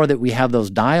the more that we have those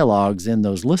dialogues in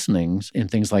those listenings and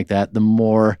things like that, the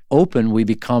more open we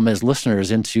become as listeners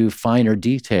into finer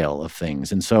detail of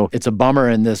things. And so it's a bummer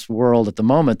in this world at the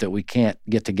moment that we can't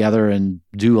get together and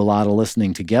do a lot of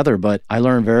listening together. But I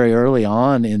learned very early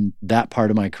on in that part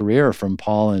of my career from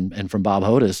Paul and from Bob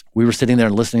Hotus, we were sitting there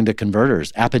and listening to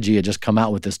converters. Apogee had just come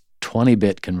out with this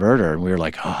 20-bit converter, and we were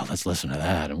like, oh, let's listen to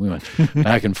that. And we went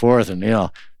back and forth and,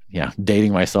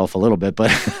 dating myself a little bit, but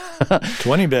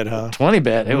 20-bit, huh?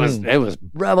 20-bit. It was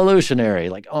revolutionary.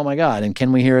 Like, oh my God. And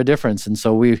can we hear a difference? And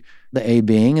so the A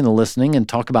being and the listening and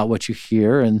talk about what you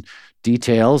hear and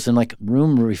details and like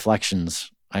room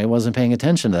reflections. I wasn't paying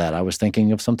attention to that. I was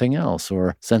thinking of something else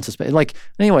or sense of space. Like,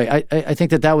 anyway, I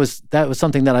think that was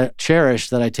something that I cherish,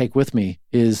 that I take with me,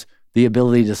 is the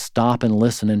ability to stop and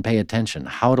listen and pay attention,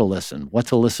 how to listen, what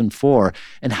to listen for,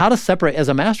 and how to separate, as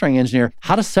a mastering engineer,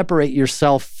 how to separate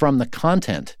yourself from the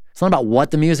content. It's not about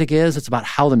what the music is, it's about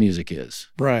how the music is.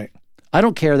 Right. I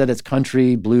don't care that it's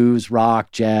country, blues,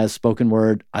 rock, jazz, spoken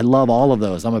word. I love all of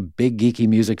those. I'm a big geeky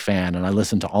music fan, and I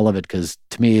listen to all of it because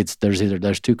to me,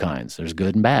 there's two kinds. There's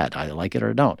good and bad. I like it or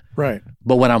I don't. Right.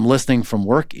 But when I'm listening from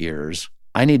work ears,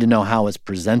 I need to know how it's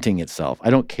presenting itself. I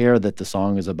don't care that the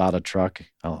song is about a truck.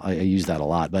 I use that a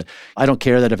lot, but I don't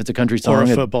care that if it's a country song,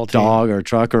 or a football team, dog or a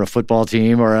truck or a football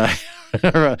team or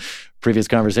a previous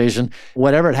conversation.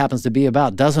 Whatever it happens to be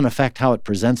about doesn't affect how it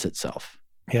presents itself.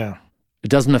 Yeah. It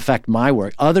doesn't affect my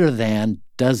work other than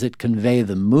does it convey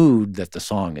the mood that the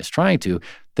song is trying to.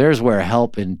 There's where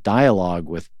help in dialogue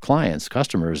with clients,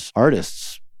 customers,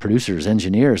 artists, producers,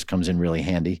 engineers comes in really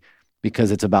handy.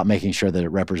 because it's about making sure that it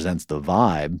represents the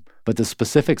vibe, but the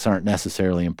specifics aren't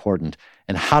necessarily important.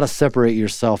 And how to separate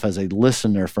yourself as a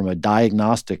listener from a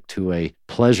diagnostic to a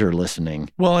pleasure listening.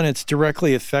 Well, and it's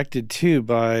directly affected too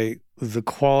by the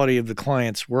quality of the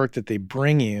client's work that they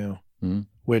bring you,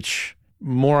 which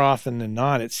more often than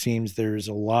not, it seems there's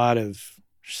a lot of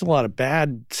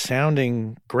bad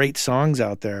sounding great songs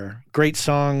out there. Great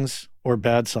songs or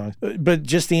bad songs. But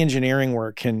just the engineering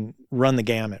work can run the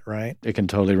gamut, right? It can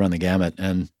totally run the gamut.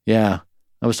 And yeah,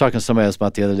 I was talking to somebody else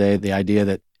about the other day, the idea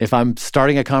that if I'm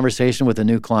starting a conversation with a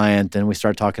new client and we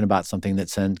start talking about something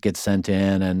that gets sent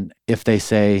in, and if they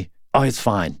say, oh, it's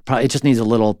fine. Probably, it just needs a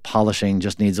little polishing,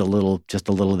 just a little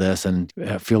of this, and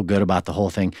feel good about the whole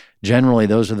thing. Generally,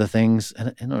 those are the things,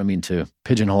 and I don't mean to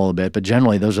pigeonhole a bit, but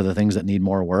generally, those are the things that need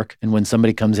more work. And when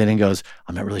somebody comes in and goes,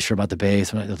 I'm not really sure about the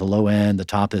bass, the low end, the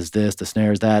top is this, the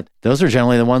snare is that, those are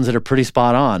generally the ones that are pretty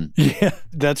spot on. Yeah,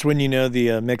 that's when you know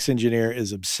the mix engineer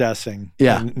is obsessing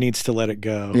and needs to let it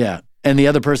go. Yeah. And the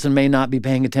other person may not be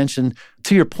paying attention,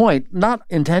 to your point, not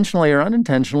intentionally or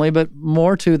unintentionally, but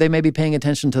more to they may be paying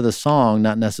attention to the song,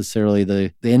 not necessarily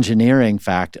the engineering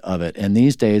fact of it. And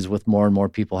these days, with more and more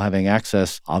people having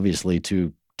access, obviously,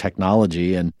 to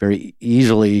technology and very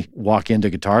easily walk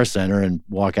into Guitar Center and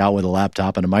walk out with a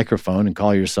laptop and a microphone and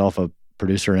call yourself a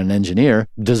producer and an engineer,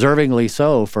 deservingly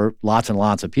so for lots and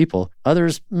lots of people.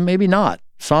 Others, maybe not.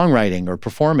 Songwriting or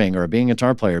performing or being a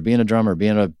guitar player, being a drummer,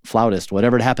 being a flautist,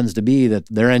 whatever it happens to be, that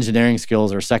their engineering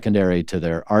skills are secondary to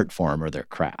their art form or their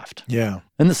craft. Yeah.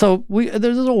 And so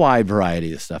there's a wide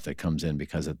variety of stuff that comes in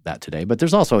because of that today. But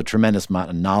there's also a tremendous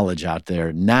amount of knowledge out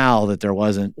there now that there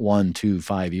wasn't 1, 2,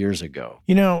 5 years ago.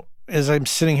 You know, as I'm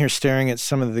sitting here staring at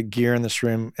some of the gear in this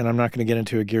room, and I'm not going to get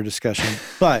into a gear discussion,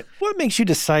 but what makes you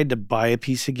decide to buy a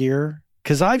piece of gear?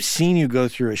 Because I've seen you go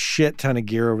through a shit ton of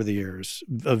gear over the years,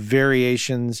 of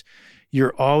variations.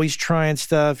 You're always trying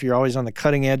stuff. You're always on the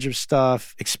cutting edge of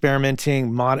stuff,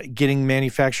 experimenting, getting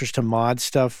manufacturers to mod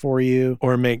stuff for you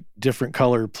or make different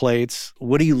color plates.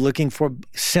 What are you looking for?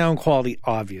 Sound quality,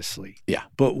 obviously. Yeah.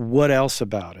 But what else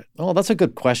about it? Oh, that's a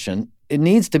good question. It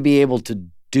needs to be able to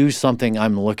do something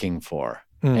I'm looking for.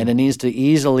 And it needs to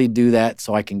easily do that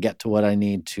so I can get to what I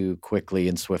need to quickly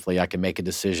and swiftly. I can make a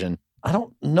decision. I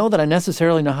don't know that I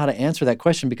necessarily know how to answer that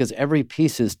question because every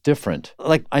piece is different.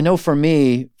 Like, I know for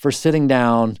me, for sitting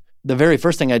down, the very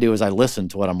first thing I do is I listen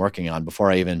to what I'm working on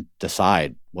before I even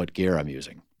decide what gear I'm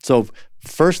using. So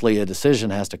firstly, a decision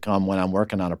has to come when I'm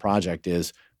working on a project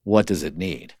is, what does it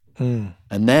need? And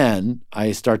then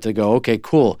I start to go, okay,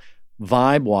 cool.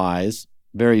 Vibe-wise,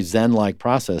 very Zen-like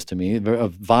process to me.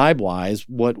 Vibe-wise,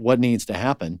 what needs to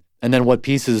happen? And then what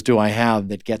pieces do I have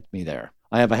that get me there?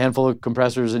 I have a handful of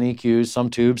compressors and EQs, some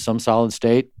tubes, some solid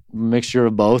state, mixture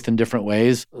of both in different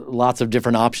ways, lots of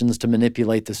different options to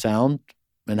manipulate the sound.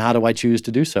 And how do I choose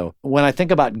to do so? When I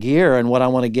think about gear and what I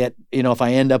want to get, if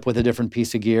I end up with a different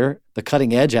piece of gear, the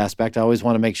cutting edge aspect, I always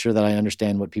want to make sure that I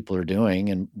understand what people are doing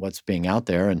and what's being out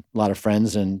there. And a lot of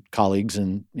friends and colleagues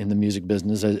in the music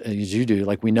business, as you do,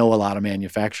 like we know a lot of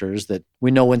manufacturers that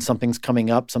we know when something's coming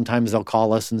up. Sometimes they'll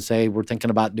call us and say, we're thinking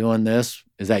about doing this.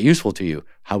 Is that useful to you?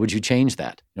 How would you change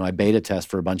that? I beta test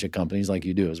for a bunch of companies like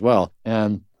you do as well.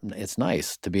 And it's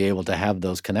nice to be able to have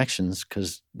those connections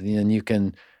because then you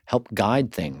can help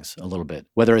guide things a little bit,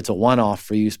 whether it's a one-off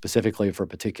for you specifically for a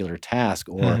particular task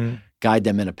or guide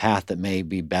them in a path that may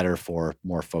be better for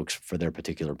more folks for their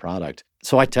particular product.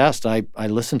 So I test, I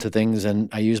listen to things and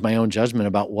I use my own judgment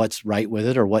about what's right with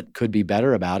it or what could be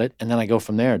better about it. And then I go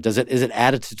from there. Is it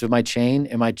additive to my chain?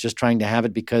 Am I just trying to have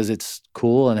it because it's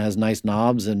cool and has nice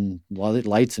knobs and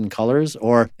lights and colors?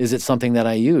 Or is it something that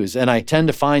I use? And I tend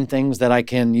to find things that I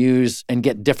can use and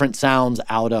get different sounds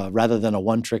out of rather than a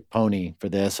one-trick pony for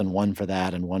this and one for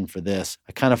that and one for this.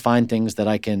 I kind of find things that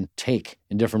I can take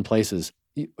in different places.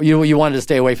 You wanted to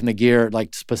stay away from the gear,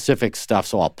 like specific stuff,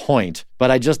 so I'll point.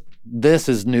 But this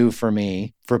is new for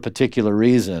me for a particular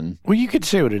reason. Well, you could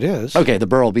say what it is. Okay, the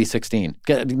Burl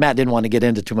B16. Matt didn't want to get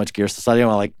into too much gear stuff, so I didn't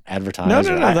want to advertise. No,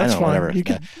 that's fine. Whatever.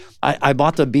 I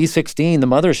bought the B16, the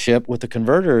mothership with the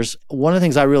converters. One of the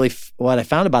things what I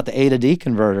found about the A to D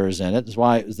converters in it is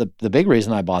why it was the big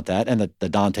reason I bought that, and the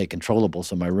Dante controllable,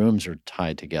 so my rooms are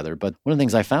tied together. But one of the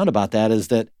things I found about that is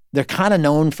that they're kind of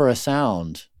known for a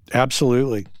sound.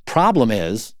 Absolutely. Problem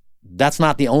is, that's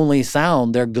not the only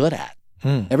sound they're good at.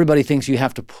 Everybody thinks you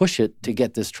have to push it to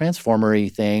get this transformer-y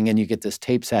thing and you get this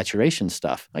tape saturation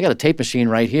stuff. I got a tape machine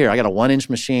right here. I got a 1-inch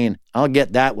machine. I'll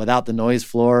get that without the noise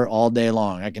floor all day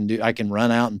long. I can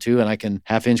run out in 2 and I can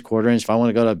 1/2-inch, 1/4-inch. If I want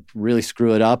to go to really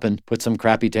screw it up and put some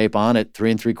crappy tape on it,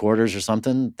 3 3/4 or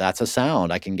something, that's a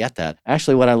sound. I can get that.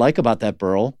 Actually, what I like about that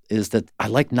Burl is that I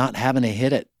like not having to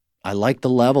hit it. I like the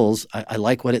levels. I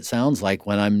like what it sounds like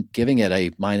when I'm giving it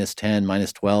a -10,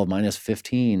 -12,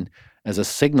 -15 as a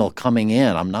signal coming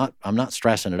in. I'm not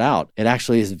stressing it out. It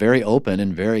actually is very open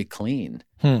and very clean.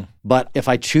 But if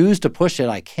I choose to push it,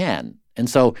 I can. And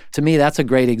so to me, that's a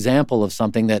great example of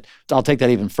something that I'll take that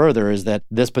even further, is that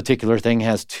this particular thing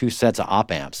has 2 sets of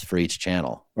op amps for each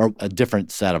channel, or a different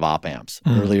set of op amps,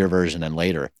 earlier version and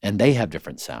later, and they have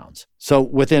different sounds. So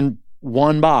within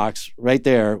one box right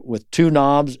there with 2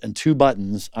 knobs and 2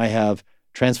 buttons, I have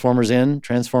transformers in,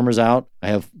 transformers out. I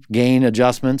have gain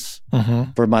adjustments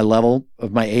for my level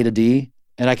of my A to D,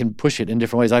 and I can push it in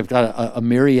different ways. I've got a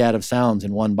myriad of sounds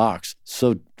in one box.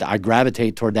 So I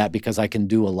gravitate toward that because I can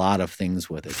do a lot of things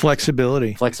with it.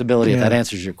 Flexibility, if that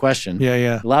answers your question.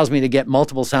 Yeah. It allows me to get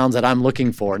multiple sounds that I'm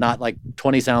looking for, not like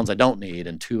 20 sounds I don't need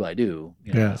and 2 I do.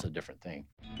 That's a different thing.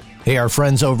 Hey, our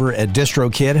friends over at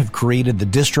DistroKid have created the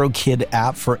DistroKid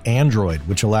app for Android,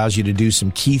 which allows you to do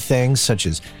some key things such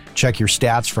as check your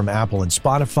stats from Apple and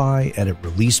Spotify, edit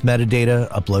release metadata,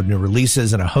 upload new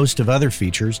releases, and a host of other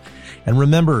features. And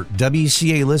remember,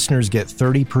 WCA listeners get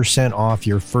 30% off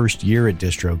your first year at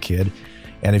DistroKid.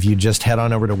 And if you just head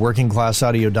on over to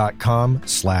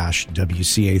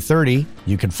workingclassaudio.com/WCA30,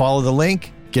 you can follow the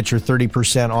link, get your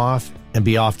 30% off, and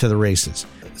be off to the races.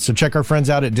 So check our friends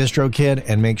out at DistroKid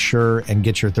and make sure and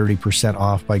get your 30%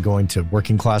 off by going to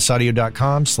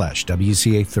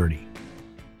workingclassaudio.com/WCA30.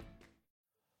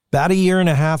 About a year and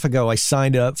a half ago, I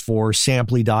signed up for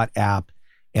Samply.app,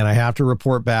 and I have to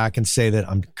report back and say that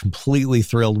I'm completely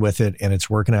thrilled with it, and it's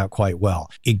working out quite well.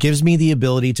 It gives me the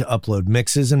ability to upload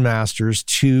mixes and masters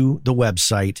to the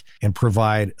website and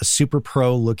provide a super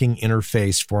pro looking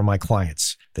interface for my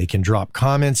clients. They can drop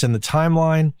comments in the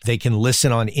timeline. They can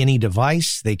listen on any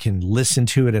device. They can listen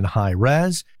to it in high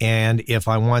res. And if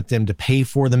I want them to pay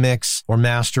for the mix or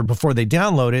master before they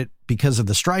download it, because of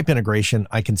the Stripe integration,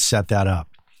 I can set that up.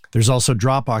 There's also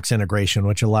Dropbox integration,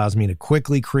 which allows me to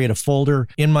quickly create a folder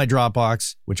in my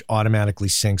Dropbox, which automatically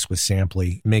syncs with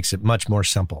Samply. Makes it much more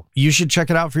simple. You should check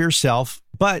it out for yourself,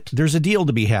 but there's a deal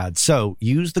to be had. So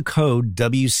use the code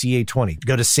WCA20.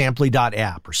 Go to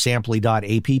Samply.app or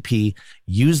Samply.app.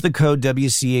 Use the code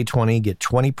WCA20, get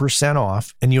 20%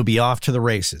 off, and you'll be off to the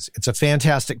races. It's a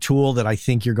fantastic tool that I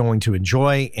think you're going to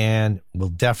enjoy and will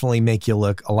definitely make you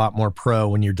look a lot more pro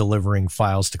when you're delivering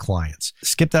files to clients.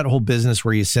 Skip that whole business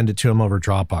where you send it to them over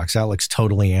Dropbox. That looks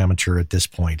totally amateur at this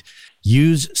point.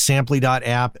 Use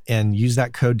Samply.app and use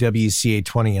that code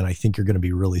WCA20, and I think you're going to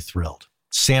be really thrilled.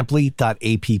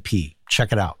 Samply.app.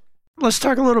 Check it out. Let's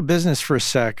talk a little business for a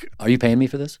sec. Are you paying me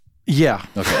for this? Yeah.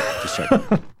 Okay, just checking.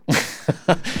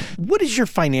 What is your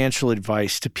financial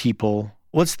advice to people?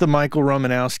 What's the Michael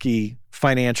Romanowski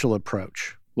financial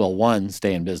approach? Well, one,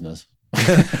 stay in business.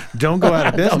 Don't go out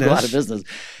of business. Don't go out of business.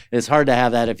 It's hard to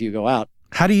have that if you go out.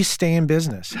 How do you stay in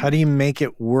business? How do you make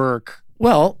it work?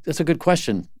 Well, it's a good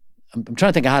question. I'm trying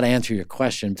to think of how to answer your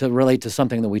question to relate to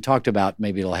something that we talked about.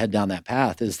 Maybe it'll head down that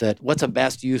path, is that what's the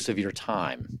best use of your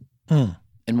time?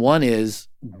 And one is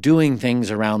doing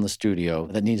things around the studio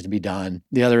that needs to be done.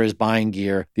 The other is buying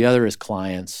gear. The other is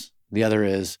clients. The other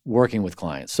is working with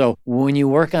clients. So when you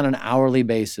work on an hourly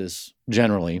basis,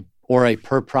 generally, or a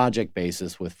per project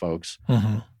basis with folks,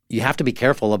 you have to be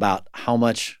careful about how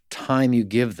much time you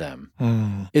give them.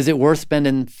 Is it worth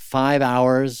spending 5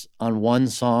 hours on one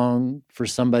song for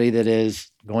somebody that is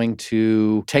going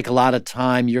to take a lot of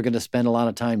time? You're going to spend a lot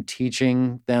of time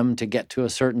teaching them to get to a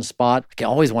certain spot. I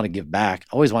always want to give back.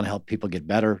 I always want to help people get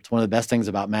better. It's one of the best things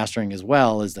about mastering as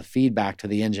well is the feedback to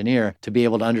the engineer to be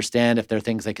able to understand if there are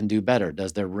things they can do better.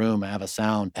 Does their room have a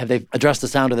sound? Have they addressed the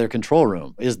sound of their control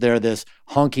room? Is there this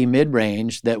honky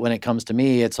mid-range that when it comes to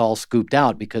me, it's all scooped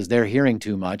out because they're hearing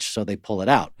too much, so they pull it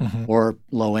out? Or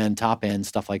low end, top end,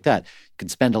 stuff like that. You can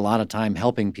spend a lot of time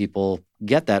helping people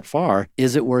get that far.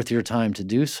 Is it worth your time to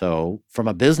do so from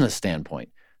a business standpoint?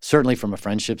 Certainly from a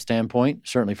friendship standpoint,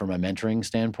 certainly from a mentoring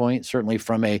standpoint, certainly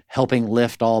from a helping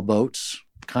lift all boats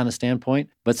kind of standpoint.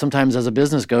 But sometimes as a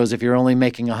business goes, if you're only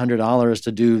making $100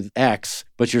 to do X,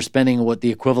 but you're spending what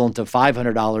the equivalent of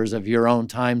 $500 of your own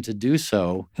time to do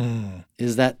so,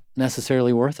 is that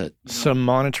necessarily worth it? So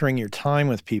monitoring your time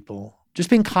with people. Just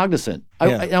being cognizant.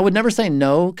 I would never say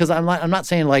no, because I'm not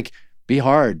saying like, be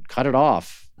hard, cut it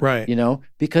off. Right. You know,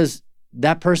 because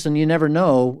that person, you never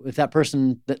know if that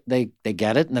person, they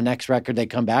get it, and the next record they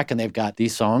come back and they've got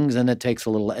these songs, and it takes a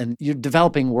little, and you're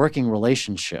developing working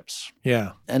relationships.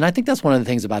 Yeah. And I think that's one of the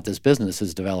things about this business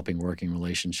is developing working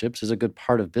relationships is a good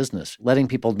part of business. Letting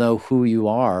people know who you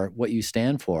are, what you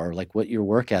stand for, like what your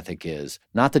work ethic is.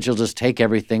 Not that you'll just take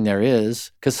everything there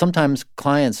is, because sometimes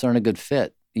clients aren't a good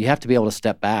fit. you have to be able to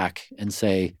step back and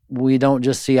say, we don't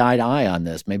just see eye to eye on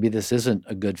this. Maybe this isn't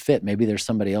a good fit. Maybe there's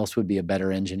somebody else who would be a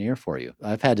better engineer for you.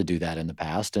 I've had to do that in the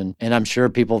past. And I'm sure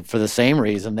people, for the same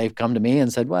reason, they've come to me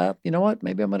and said, well, you know what?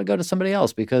 Maybe I'm going to go to somebody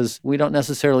else because we don't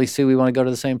necessarily see we want to go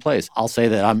to the same place. I'll say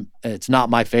that it's not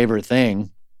my favorite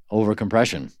thing over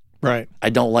compression. Right. I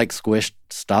don't like squished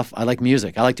stuff. I like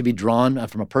music. I like to be drawn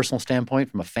from a personal standpoint,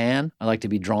 from a fan. I like to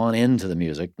be drawn into the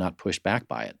music, not pushed back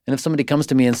by it. And if somebody comes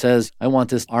to me and says, I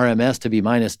want this RMS to be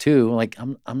 -2, like,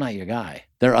 I'm not your guy.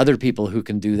 There are other people who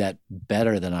can do that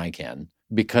better than I can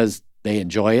because they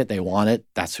enjoy it, they want it,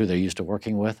 that's who they're used to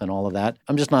working with and all of that.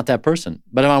 I'm just not that person.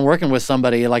 But if I'm working with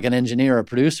somebody like an engineer or a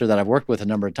producer that I've worked with a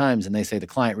number of times and they say the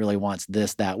client really wants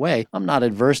this that way, I'm not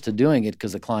adverse to doing it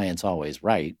because the client's always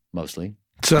right, mostly.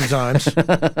 Sometimes.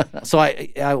 So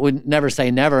I would never say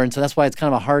never. And so that's why it's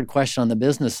kind of a hard question on the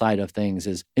business side of things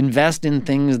is invest in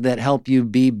things that help you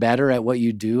be better at what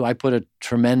you do. I put a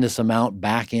tremendous amount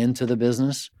back into the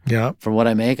business. Yeah. For what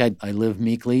I make, I live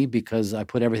meekly because I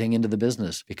put everything into the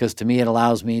business because to me, it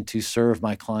allows me to serve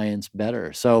my clients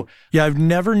better. So yeah, I've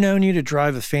never known you to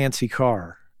drive a fancy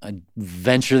car. I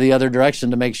venture the other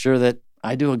direction to make sure that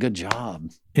I do a good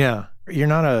job. Yeah. You're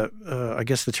not I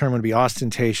guess the term would be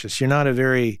ostentatious. You're not a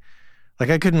very, like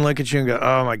I couldn't look at you and go,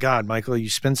 oh my God, Michael, you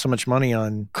spend so much money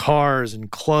on cars and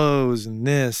clothes and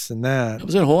this and that. I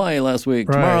was in Hawaii last week.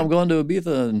 Right. Tomorrow I'm going to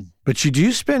Ibiza. But you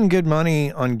do spend good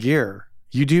money on gear.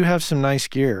 You do have some nice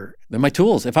gear. They're my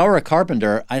tools. If I were a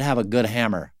carpenter, I'd have a good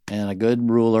hammer and a good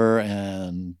ruler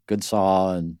and good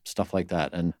saw and stuff like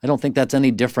that. And I don't think that's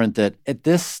any different that at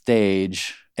this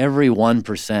stage, every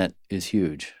 1% is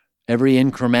huge. Every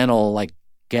incremental, like,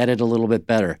 get it a little bit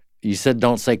better. You said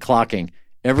don't say clocking.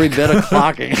 Every bit of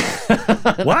clocking.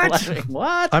 What?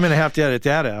 What? I'm going to have to edit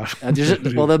that out.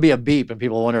 Well, there'll be a beep and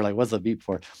people wonder, like, what's the beep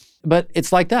for? But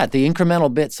it's like that. The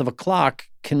incremental bits of a clock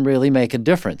can really make a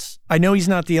difference. I know he's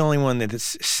not the only one that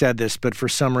has said this, but for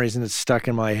some reason it's stuck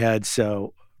in my head.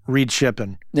 So Reed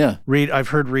Shippen. Yeah. I've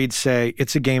heard Reed say,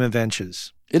 it's a game of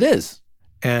inches. It is.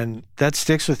 And that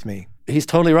sticks with me. He's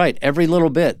totally right. Every little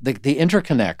bit, the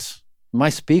interconnects, my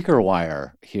speaker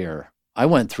wire here, I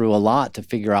went through a lot to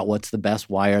figure out what's the best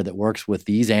wire that works with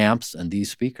these amps and these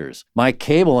speakers. My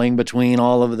cabling between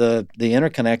all of the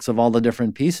interconnects of all the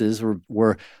different pieces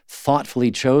were thoughtfully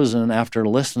chosen after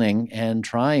listening and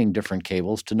trying different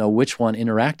cables to know which one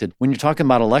interacted. When you're talking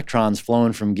about electrons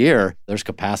flowing from gear, there's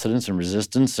capacitance and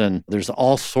resistance, and there's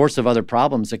all sorts of other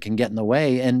problems that can get in the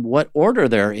way, and what order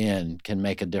they're in can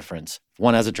make a difference.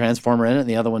 One has a transformer in it and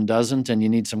the other one doesn't, and you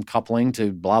need some coupling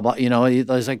to blah, blah. You know,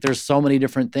 there's so many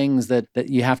different things that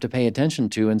you have to pay attention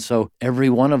to. And so every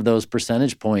one of those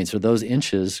percentage points or those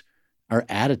inches are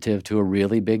additive to a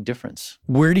really big difference.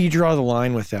 Where do you draw the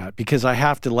line with that? Because I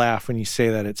have to laugh when you say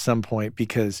that at some point,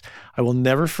 because I will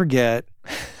never forget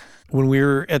when we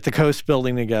were at the Coast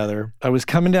Building together. I was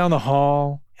coming down the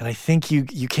hall and I think you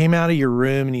came out of your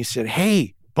room and you said,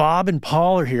 hey, Bob and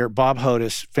Paul are here. Bob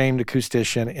Hodes, famed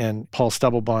acoustician, and Paul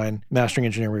Stubblebine, mastering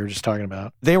engineer we were just talking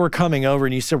about. They were coming over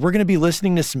and you said, we're going to be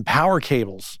listening to some power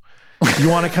cables. You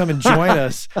want to come and join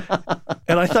us?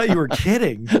 And I thought you were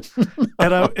kidding.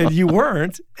 And you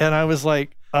weren't. And I was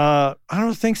like, I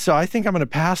don't think so. I think I'm going to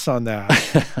pass on that.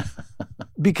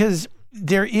 Because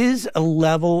there is a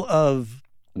level of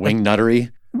wing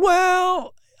nuttery.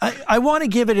 Well, I want to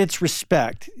give it its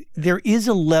respect. There is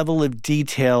a level of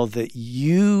detail that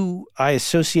I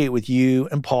associate with you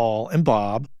and Paul and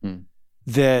Bob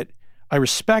that I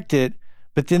respect it.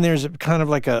 But then there's kind of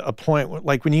like a point,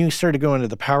 like when you started going to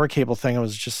the power cable thing, I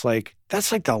was just like,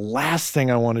 that's like the last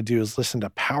thing I want to do is listen to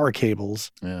power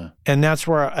cables. Yeah. And that's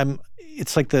where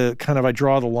it's like I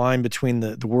draw the line between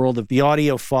the world of the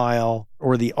audiophile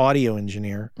or the audio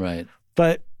engineer. Right.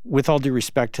 But with all due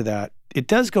respect to that, it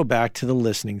does go back to the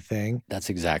listening thing. That's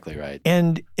exactly right.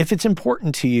 And if it's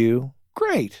important to you,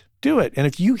 great, do it. And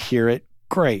if you hear it,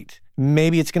 great.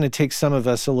 Maybe it's going to take some of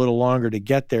us a little longer to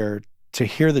get there to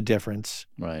hear the difference.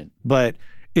 Right. But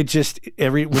it just,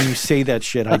 when you say that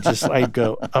shit, I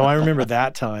go, oh, I remember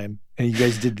that time. And you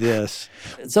guys did this.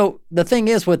 So the thing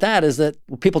is with that is that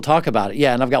people talk about it.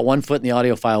 Yeah, and I've got one foot in the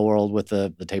audiophile world with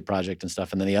the tape project and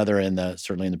stuff, and then the other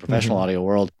certainly in the professional audio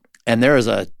world. And there is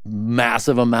a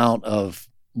massive amount of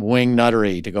wing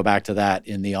nuttery, to go back to that,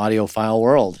 in the audiophile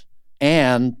world.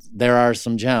 And there are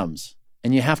some gems.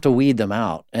 and you have to weed them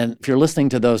out. And if you're listening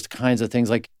to those kinds of things,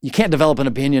 like you can't develop an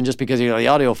opinion just because you're the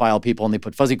audiophile people and they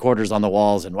put fuzzy quarters on the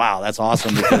walls and wow, that's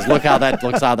awesome because look how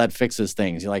that fixes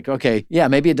things. You're like, okay, yeah,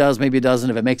 maybe it does, maybe it doesn't.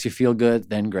 If it makes you feel good,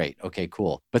 then great. Okay,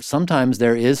 cool. But sometimes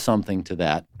there is something to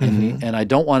that. And I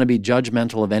don't want to be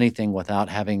judgmental of anything without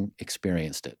having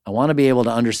experienced it. I want to be able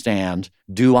to understand,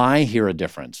 do I hear a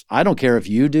difference? I don't care if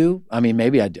you do. I mean,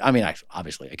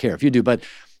 obviously I care if you do, but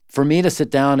for me to sit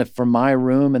down from my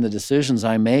room and the decisions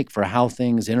I make for how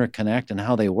things interconnect and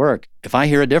how they work, if I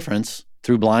hear a difference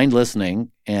through blind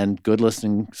listening and good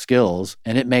listening skills,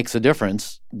 and it makes a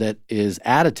difference that is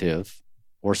additive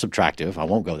or subtractive, I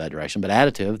won't go that direction, but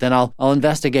additive, then I'll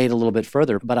investigate a little bit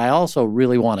further. But I also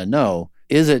really want to know,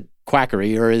 is it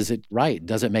quackery or is it right?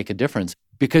 Does it make a difference?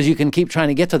 Because you can keep trying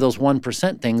to get to those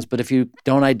 1% things, but if you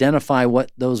don't identify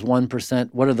what those 1%,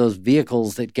 what are those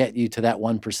vehicles that get you to that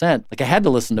 1%? Like I had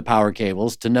to listen to power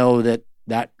cables to know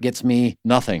that gets me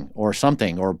nothing or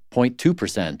something or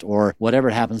 0.2% or whatever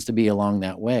it happens to be along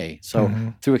that way. So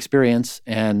through experience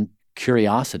and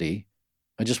curiosity,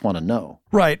 I just want to know.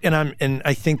 Right. And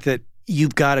I think that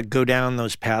you've got to go down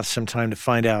those paths sometime to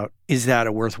find out, is that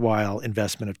a worthwhile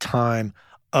investment of time?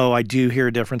 Oh, I do hear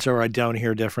a difference, or I don't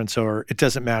hear a difference, or it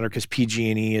doesn't matter because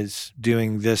PG&E is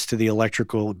doing this to the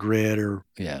electrical grid, or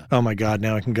oh my God,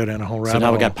 now I can go down a whole rabbit hole. So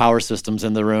now we got power systems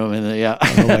in the room, and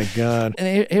oh my God.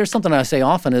 And here's something I say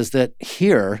often is that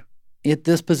here, at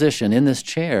this position, in this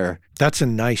chair. That's a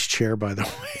nice chair, by the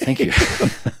way. Thank you.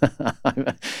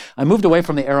 I moved away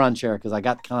from the Aeron chair because I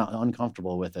got kind of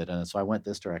uncomfortable with it, and so I went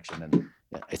this direction, and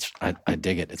I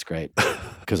dig it. It's great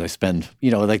because I spend,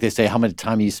 like they say, how much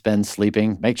time you spend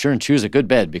sleeping. Make sure and choose a good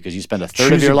bed because you spend a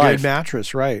third of your life. Choose a good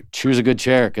mattress, right? Choose a good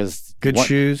chair because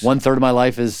shoes. 1/3 of my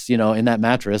life is, in that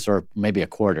mattress, or maybe a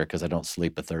quarter because I don't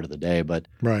sleep a third of the day. But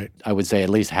I would say at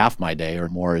least half my day or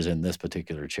more is in this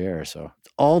particular chair. So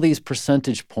all these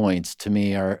percentage points to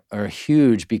me are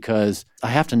huge because I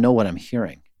have to know what I'm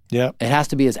hearing. Yeah, it has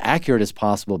to be as accurate as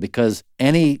possible because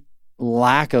any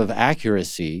lack of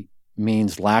accuracy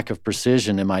means lack of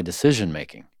precision in my decision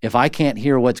making. If I can't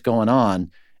hear what's going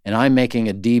on and I'm making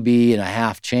a dB and a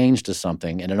half change to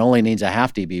something and it only needs a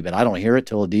half dB, but I don't hear it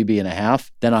till a dB and a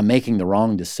half, then I'm making the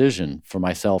wrong decision for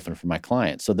myself and for my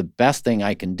client. So the a thing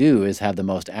I can do is have the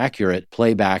most accurate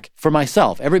playback for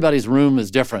myself. Everybody's room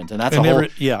is different, and that's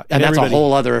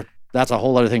that's a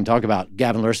whole other thing to talk about.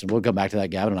 Gavin Lurston, we'll go back to that.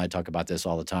 Gavin and I talk about this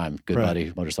all the time. Good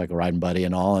buddy, motorcycle riding buddy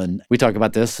and all. And we talk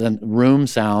about this and room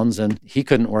sounds, and he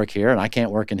couldn't work here and I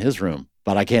can't work in his room.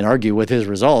 But I can't argue with his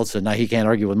results, and now he can't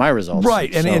argue with my results.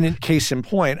 Right. And in case in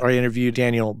point, I interviewed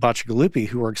Daniel Bacigalupi,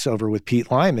 who works over with Pete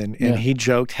Lyman, and he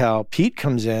joked how Pete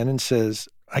comes in and says,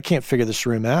 I can't figure this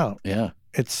room out. Yeah.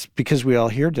 It's because we all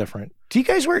hear different. Do you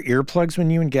guys wear earplugs when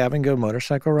you and Gavin go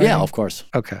motorcycle riding? Yeah, of course.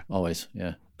 Okay. Always,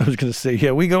 yeah. I was going to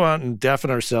say, we go out and deafen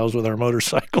ourselves with our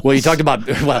motorcycles. Well, you talk about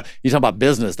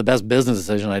business. The best business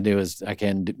decision I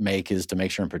can make is to make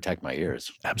sure and protect my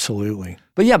ears. Absolutely.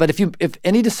 But if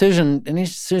any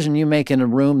decision you make in a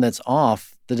room that's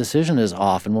off, the decision is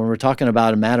off. And when we're talking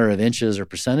about a matter of inches or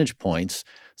percentage points,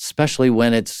 especially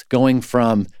when it's going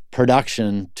from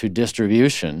production to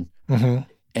distribution,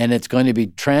 and it's going to be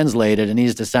translated, it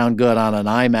needs to sound good on an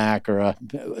iMac or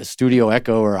a Studio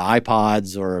Echo or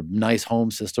iPods or a nice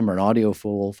home system or an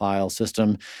audiophile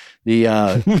system.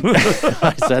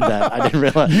 I said that. I didn't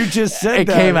realize. You just said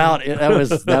that. It came out.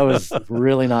 That was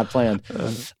really not planned.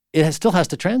 It still has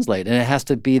to translate, and it has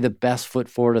to be the best foot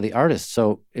forward of the artist.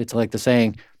 So it's like the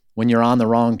saying, when you're on the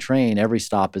wrong train, every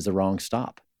stop is the wrong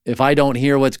stop. If I don't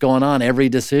hear what's going on, every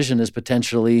decision is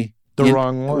potentially the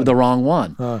wrong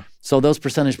one. Huh. So those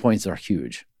percentage points are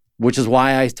huge, which is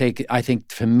why I think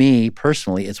to me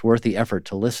personally, it's worth the effort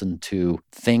to listen to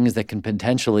things that can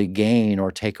potentially gain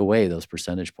or take away those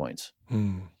percentage points.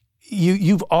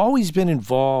 You've always been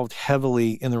involved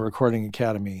heavily in the Recording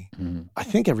Academy. I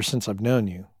think ever since I've known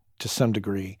you to some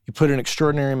degree. You put an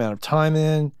extraordinary amount of time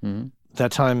in.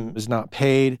 That time is not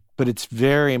paid, but it's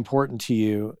very important to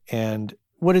you. And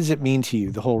what does it mean to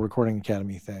you, the whole Recording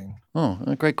Academy thing? Oh,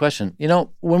 a great question.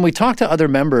 When we talk to other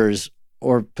members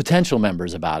or potential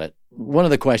members about it, one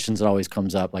of the questions that always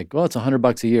comes up, like, well, it's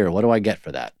 $100 a year. What do I get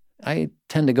for that? I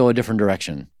tend to go a different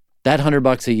direction. That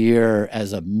 $100 a year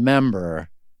as a member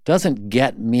doesn't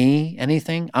get me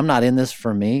anything. I'm not in this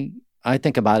for me. I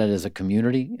think about it as a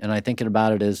community, and I think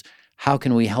about it as how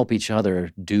can we help each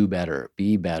other do better,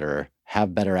 be better,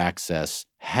 have better access,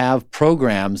 have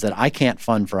programs that I can't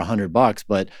fund for $100,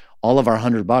 but all of our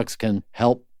 $100 can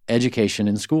help education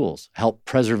in schools, help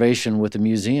preservation with a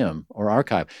museum or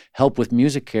archive, help with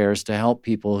MusiCares to help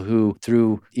people who,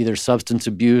 through either substance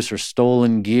abuse or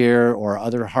stolen gear or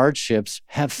other hardships,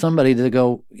 have somebody to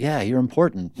go, yeah, you're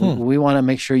important. We want to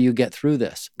make sure you get through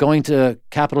this. Going to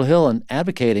Capitol Hill and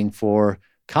advocating for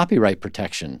copyright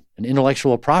protection and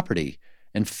intellectual property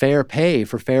and fair pay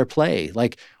for fair play,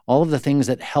 like all of the things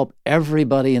that help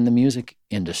everybody in the music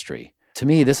industry. To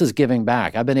me, this is giving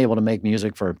back. I've been able to make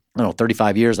music for,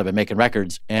 35 years. I've been making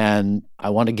records, and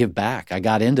I want to give back. I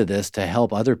got into this to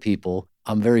help other people.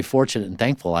 I'm very fortunate and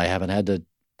thankful I haven't had to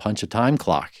punch a time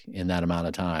clock in that amount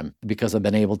of time because I've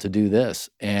been able to do this.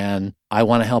 And I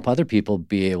want to help other people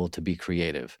be able to be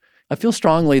creative. I feel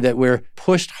strongly that we're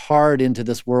pushed hard into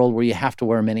this world where you have to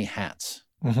wear many hats.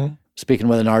 Mm-hmm. Speaking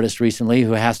with an artist recently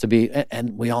who has to be,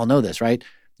 and we all know this, right?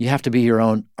 You have to be your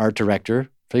own art director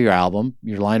for your album,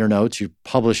 your liner notes, your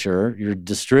publisher, your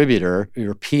distributor,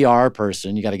 your PR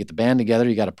person. You got to get the band together.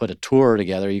 You got to put a tour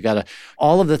together. You got to,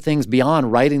 all of the things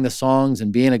beyond writing the songs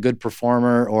and being a good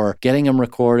performer or getting them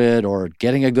recorded or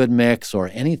getting a good mix or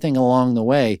anything along the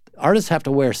way. Artists have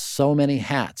to wear so many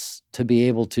hats to be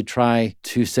able to try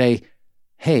to say,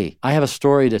 hey, I have a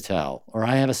story to tell, or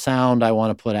I have a sound I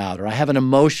want to put out, or I have an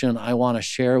emotion I want to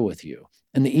share with you.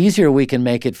 And the easier we can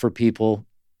make it for people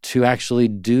to actually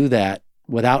do that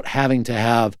without having to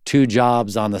have two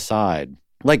jobs on the side.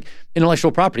 Like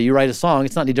intellectual property, you write a song,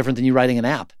 it's not any different than you writing an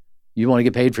app. You want to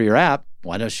get paid for your app,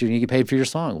 why don't you get paid for your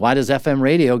song? Why does FM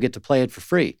radio get to play it for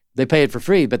free? They pay it for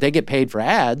free, but they get paid for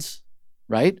ads,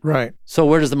 right? Right. So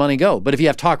where does the money go? But if you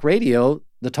have talk radio,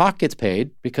 the talk gets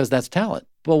paid because that's talent.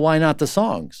 Well, why not the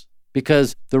songs?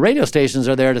 Because the radio stations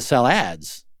are there to sell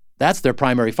ads. That's their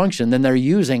primary function. Then they're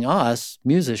using us,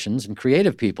 musicians and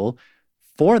creative people,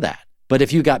 for that. But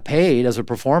if you got paid as a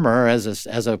performer, as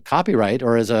a copyright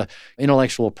or as a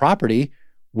intellectual property,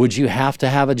 would you have to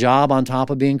have a job on top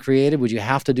of being creative? Would you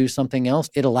have to do something else?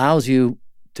 It allows you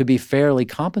to be fairly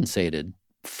compensated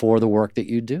for the work that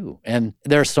you do. And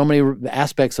there are so many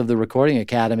aspects of the Recording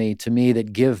Academy to me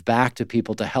that give back to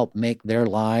people to help make their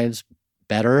lives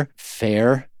better,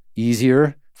 fair,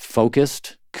 easier,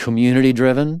 focused,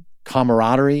 community-driven,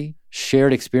 camaraderie,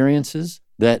 shared experiences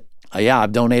that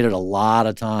I've donated a lot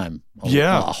of time.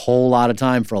 A whole lot of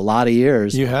time for a lot of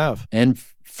years. You have. And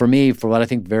for me, for what I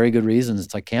think very good reasons,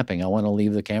 it's like camping. I want to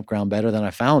leave the campground better than I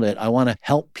found it. I want to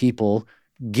help people,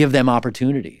 give them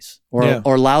opportunities or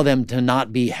allow them to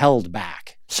not be held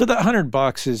back. So that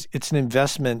 $100 it's an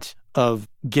investment of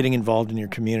getting involved in your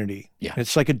community. Yeah.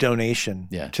 It's like a donation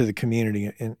to the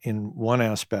community in one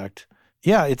aspect.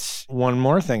 Yeah, it's one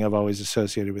more thing I've always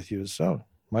associated with you is,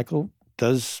 Michael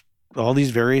does all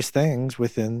these various things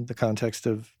within the context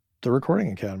of the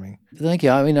Recording Academy. Thank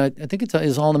you. I mean, I think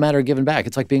it's all in a matter of giving back.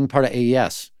 It's like being part of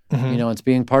AES. Mm-hmm. It's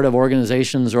being part of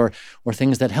organizations or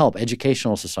things that help,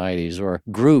 educational societies or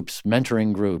groups,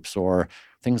 mentoring groups or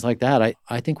things like that.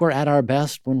 I think we're at our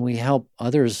best when we help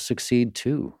others succeed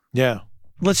too. Yeah.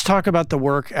 Let's talk about the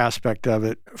work aspect of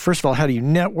it. First of all, how do you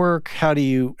network? How do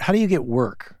you get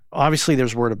work? Obviously,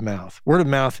 there's word of mouth. Word of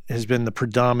mouth has been the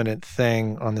predominant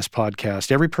thing on this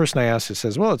podcast. Every person I ask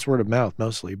says, well, it's word of mouth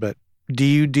mostly. But do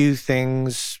you do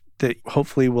things that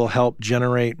hopefully will help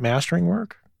generate mastering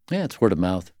work? Yeah, it's word of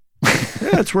mouth.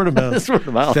 Yeah, it's word of mouth. It's word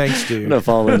of mouth. Thanks, dude. I'm going to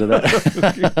fall into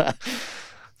that.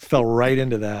 Fell right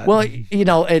into that. Well,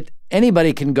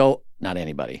 anybody can go, not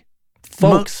anybody.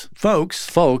 Folks.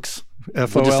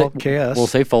 F-O-L-K-S. We'll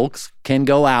say folks can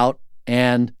go out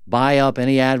and buy up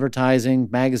any advertising,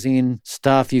 magazine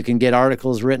stuff. You can get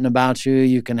articles written about you.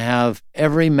 You can have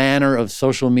every manner of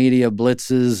social media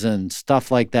blitzes and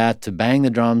stuff like that to bang the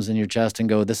drums in your chest and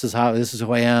go, this is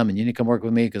who I am, and you need to come work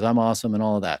with me because I'm awesome and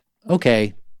all of that.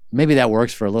 Okay, maybe that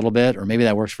works for a little bit, or maybe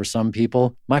that works for some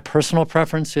people. My personal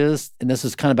preference is, and this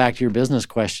is kind of back to your business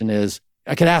question, is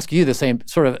I could ask you the same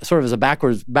sort of as a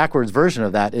backwards version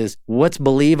of that is, what's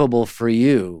believable for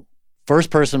you?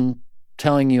 First person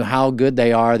telling you how good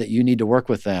they are that you need to work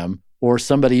with them, or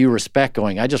somebody you respect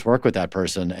going, I just work with that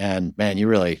person and man,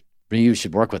 you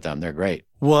should work with them. They're great.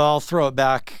 Well, I'll throw it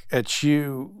back at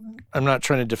you. I'm not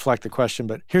trying to deflect the question,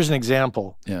 but here's an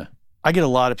example. Yeah. I get a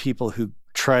lot of people who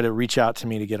try to reach out to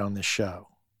me to get on this show.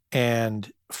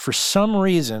 And for some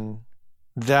reason,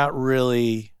 that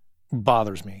really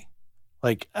bothers me.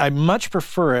 Like, I much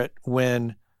prefer it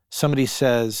when somebody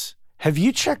says, have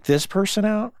you checked this person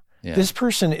out? Yeah. This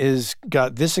person is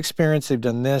got this experience, they've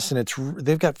done this, and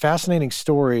they've got fascinating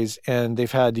stories, and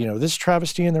they've had, this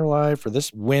travesty in their life or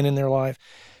this win in their life.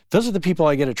 Those are the people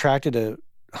I get attracted to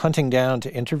hunting down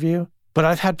to interview. But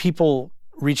I've had people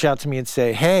reach out to me and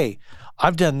say, hey,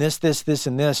 I've done this, this, this,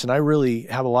 and this, and I really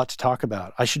have a lot to talk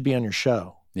about. I should be on your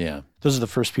show. Yeah. Those are the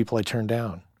first people I turned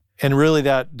down. And really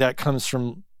that comes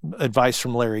from advice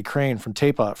from Larry Crane from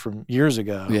Tape Op from years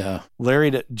ago. Yeah.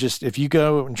 Larry, if you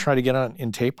go and try to get on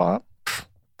in Tape Op,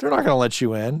 they're not going to let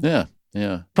you in. Yeah.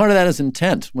 Yeah. Part of that is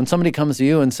intent. When somebody comes to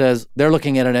you and says they're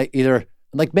looking at it either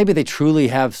like maybe they truly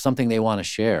have something they want to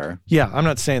share. Yeah, I'm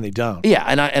not saying they don't. Yeah,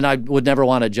 and I would never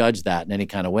want to judge that in any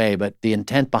kind of way, but the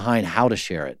intent behind how to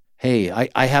share it. Hey,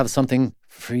 I have something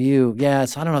for you. Yeah,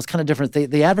 I don't know, it's kind of different.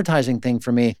 The advertising thing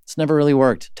for me, it's never really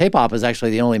worked. Tape Op is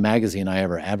actually the only magazine I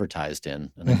ever advertised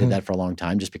in, and I did that for a long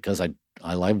time just because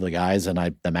I loved the guys and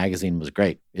the magazine was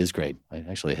great, is great. I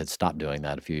actually had stopped doing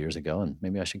that a few years ago and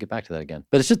maybe I should get back to that again.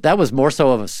 But it's just, that was more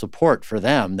so of a support for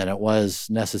them than it was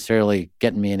necessarily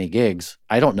getting me any gigs.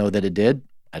 I don't know that it did.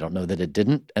 I don't know that it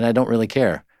didn't. And I don't really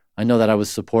care. I know that I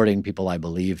was supporting people I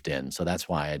believed in. So that's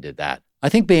why I did that. I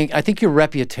think your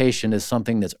reputation is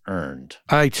something that's earned.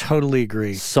 I totally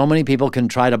agree. So many people can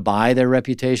try to buy their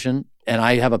reputation. And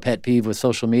I have a pet peeve with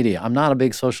social media. I'm not a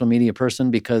big social media person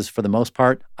because for the most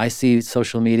part, I see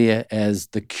social media as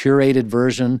the curated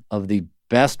version of the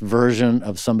best version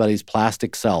of somebody's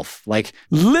plastic self. Like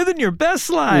living your best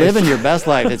life. Living your best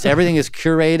life. Everything is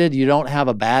curated. You don't have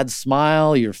a bad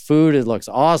smile. Your food, it looks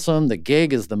awesome. The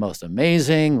gig is the most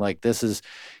amazing. Like this is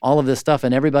all of this stuff.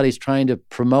 And everybody's trying to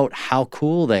promote how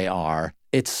cool they are.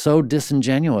 It's so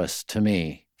disingenuous to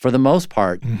me. For the most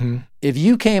part, if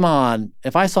you came on,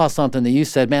 if I saw something that you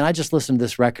said, man, I just listened to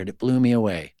this record, it blew me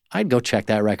away, I'd go check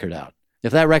that record out.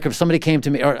 If that record, if somebody came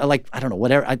to me, or like, I don't know,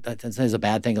 whatever, I'd say is a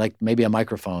bad thing, like maybe a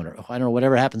microphone, or I don't know,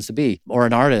 whatever it happens to be, or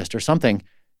an artist or something,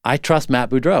 I trust Matt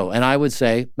Boudreau. And I would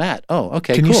say, Matt,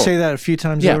 okay, Can cool. you say that a few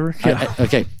times over? Yeah.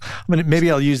 Okay.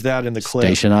 Maybe I'll use that in the clip.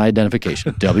 Station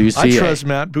identification, WCA. I trust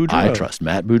Matt Boudreau. I trust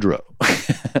Matt Boudreau.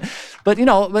 But you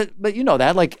know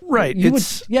that, like, right?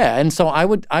 And so I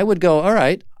would go, all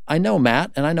right, I know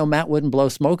Matt, and I know Matt wouldn't blow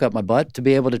smoke up my butt to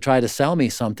be able to try to sell me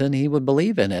something. He would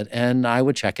believe in it, and I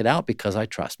would check it out because I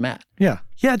trust Matt. Yeah,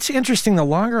 it's interesting. The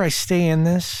longer I stay in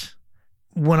this,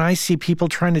 when I see people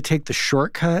trying to take the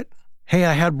shortcut, hey,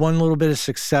 I had one little bit of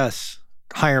success,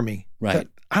 hire me. Right.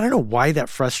 I don't know why that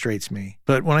frustrates me,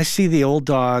 but when I see the old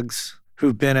dogs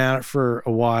who've been at it for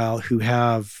a while, who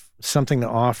have something to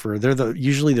offer, they're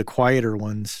usually the quieter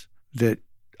ones that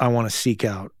I want to seek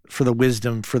out for the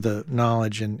wisdom, for the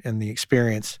knowledge and the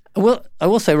experience. Well, I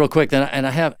will say real quick that, and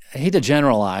I hate to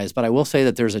generalize, but I will say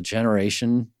that there's a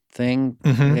generation thing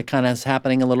that kind of is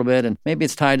happening a little bit, and maybe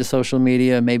it's tied to social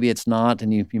media, maybe it's not.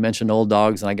 And you mentioned old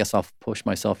dogs, and I guess I'll push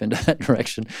myself into that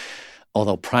direction.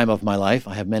 Although prime of my life,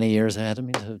 I have many years ahead of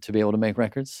me to be able to make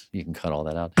records. You can cut all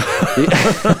that out.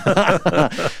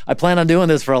 I plan on doing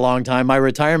this for a long time. My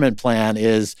retirement plan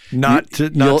is not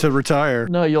to retire.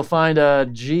 No, you'll find a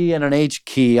G and an H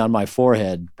key on my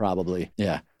forehead, probably.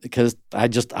 Yeah, because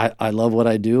I love what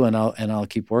I do, and I'll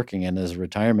keep working. And as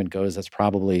retirement goes, that's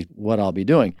probably what I'll be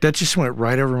doing. That just went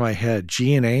right over my head.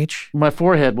 G and H. My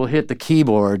forehead will hit the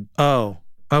keyboard. Oh,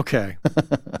 okay.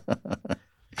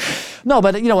 No,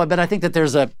 but but I think that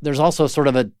there's also sort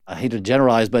of I hate to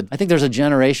generalize, but I think there's a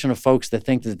generation of folks that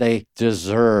think that they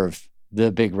deserve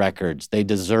the big records. They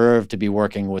deserve to be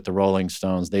working with the Rolling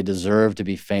Stones. They deserve to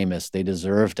be famous. They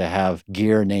deserve to have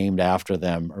gear named after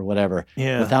them or whatever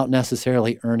without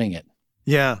necessarily earning it.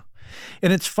 Yeah.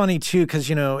 And it's funny too, because,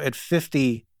 at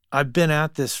 50, I've been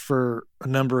at this for a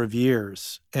number of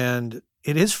years, and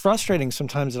it is frustrating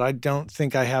sometimes that I don't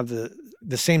think I have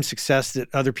the same success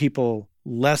that other people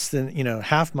less than,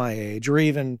 half my age or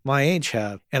even my age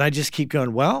have. And I just keep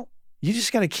going, well, you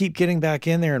just got to keep getting back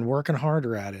in there and working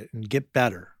harder at it and get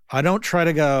better. I don't try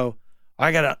to go,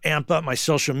 I got to amp up my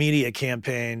social media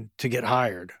campaign to get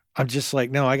hired. I'm just like,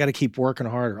 no, I got to keep working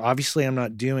harder. Obviously, I'm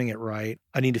not doing it right.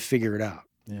 I need to figure it out.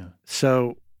 Yeah.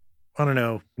 So, I don't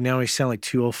know. Now we sound like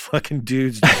two old fucking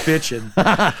dudes bitching.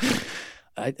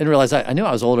 I didn't realize I knew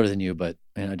I was older than you, but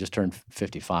I just turned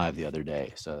 55 the other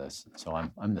day. So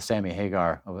I'm the Sammy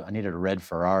Hagar. I needed a red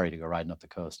Ferrari to go riding up the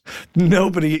coast.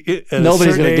 Nobody's going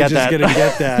to get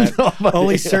that.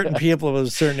 Only certain people of a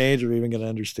certain age are even going to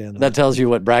understand that. That tells you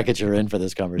what bracket you're in for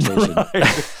this conversation.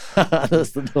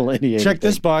 That's the delineating. Check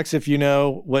this box if you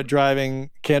know what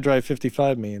can't drive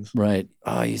 55 means. Right.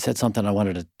 Oh, you said something I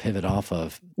wanted to pivot off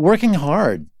of. Working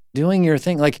hard. Doing your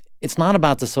thing. Like, it's not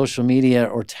about the social media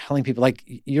or telling people, like,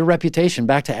 your reputation,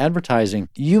 back to advertising.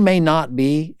 You may not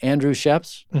be Andrew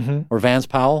Sheps or Vance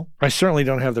Powell. I certainly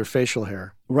don't have their facial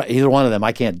hair. Right, either one of them.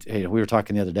 I can't. We were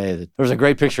talking the other day that there was a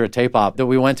great picture of Tape Op that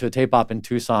we went to a Tape Op in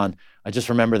Tucson. I just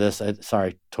remember this.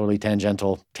 Sorry, totally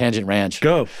Tangent Ranch.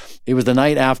 Go. It was the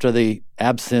night after the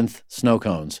Absinthe snow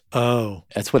cones. Oh.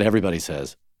 That's what everybody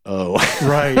says. oh.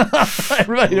 Right.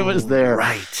 Everybody that was there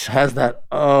has that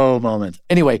oh moment.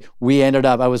 Anyway,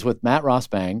 I was with Matt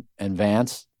Rossbang and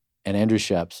Vance and Andrew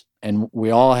Sheps, and we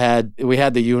had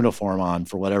the uniform on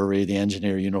for whatever reason, the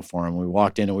engineer uniform. We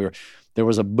walked in and there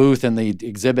was a booth in the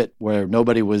exhibit where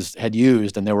nobody had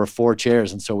used, and there were 4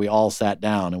 chairs, and so we all sat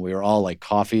down, and we were all like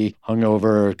coffee,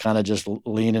 hungover, kind of just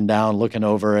leaning down, looking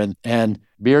over, and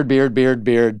beard,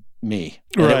 me.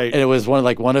 And it was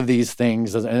one of these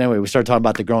things. And anyway, we started talking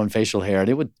about the growing facial hair, and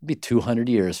it would be 200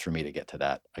 years for me to get to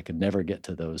that. I could never get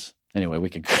to those. Anyway, we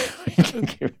can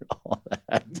get rid of all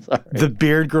that. Sorry. The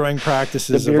beard growing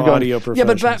practices of audio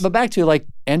professionals. Yeah, but back to like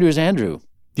Andrew's Andrew.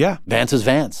 Yeah. Vance is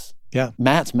Vance. Yeah.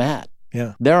 Matt's Matt.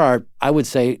 Yeah. There are, I would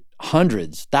say,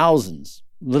 hundreds, thousands,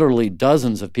 literally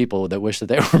dozens of people that wish that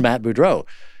they were Matt Boudreau.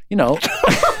 You know.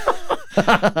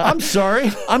 I'm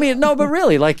sorry. I mean, no, but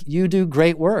really, like, you do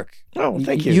great work. Oh,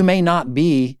 thank you. You may not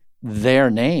be their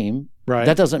name. Right.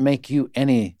 That doesn't make you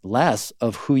any less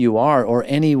of who you are, or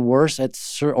any worse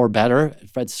or better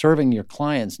at serving your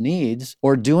clients' needs,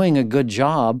 or doing a good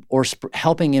job, or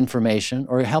helping information,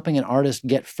 or helping an artist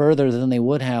get further than they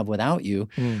would have without you.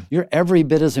 You're every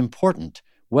bit as important,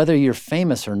 whether you're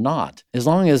famous or not, as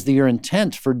long as your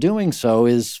intent for doing so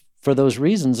is for those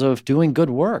reasons of doing good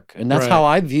work. And that's how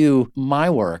I view my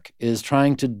work, is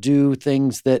trying to do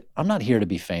things that I'm not here to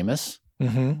be famous.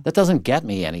 Mm-hmm. That doesn't get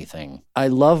me anything. I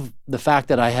love the fact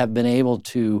that I have been able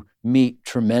to meet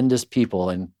tremendous people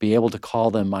and be able to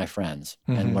call them my friends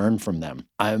and learn from them.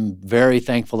 I'm very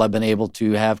thankful I've been able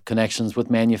to have connections with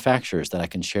manufacturers that I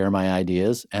can share my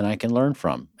ideas and I can learn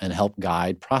from and help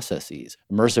guide processes.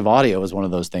 Immersive audio is one of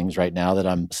those things right now that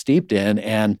I'm steeped in,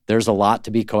 and there's a lot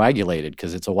to be coagulated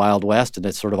because it's a wild west and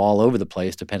it's sort of all over the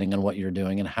place depending on what you're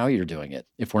doing and how you're doing it.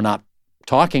 If we're not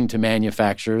talking to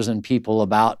manufacturers and people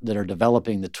that are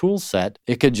developing the tool set,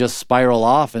 it could just spiral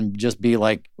off and just be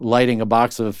like lighting a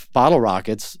box of bottle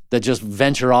rockets that just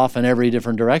venture off in every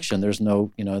different direction. There's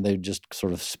no, they just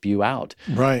sort of spew out.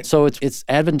 Right. So it's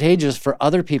advantageous for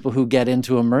other people who get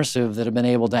into immersive that have been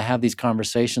able to have these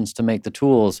conversations to make the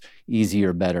tools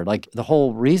easier, better. Like, the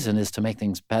whole reason is to make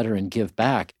things better and give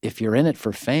back. If you're in it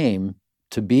for fame,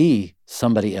 to be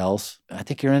somebody else, I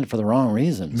think you're in it for the wrong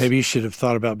reasons. Maybe you should have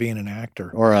thought about being an actor.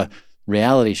 Or a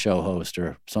reality show host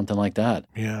or something like that.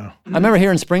 Yeah. I remember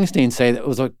hearing Springsteen say that it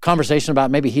was a conversation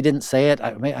about, maybe he didn't say it.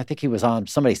 I think he was on,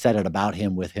 somebody said it about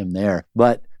him with him there.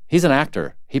 But he's an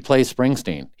actor. He plays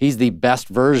Springsteen. He's the best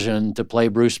version to play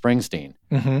Bruce Springsteen.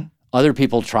 Mm-hmm. Other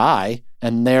people try,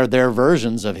 and they're their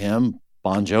versions of him.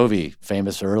 Bon Jovi,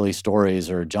 famous early stories,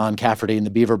 or John Cafferty and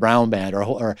the Beaver Brown Band,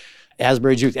 or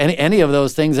Asbury Jukes, any of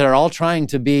those things that are all trying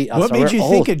to be. What made you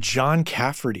think of John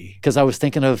Cafferty? Because I was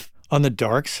thinking of On the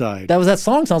Dark Side. That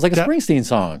song sounds like a Springsteen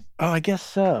song. Oh, I guess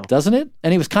so. Doesn't it?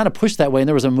 And he was kind of pushed that way. And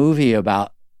there was a movie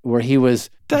about where he was.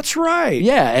 That's right.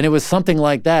 Yeah, and it was something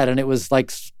like that. And it was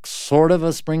like sort of a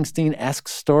Springsteen-esque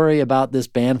story about this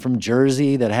band from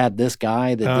Jersey that had this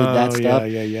guy that did that stuff.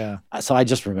 Yeah. So I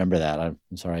just remember that. I'm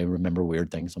sorry, I remember weird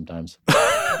things sometimes.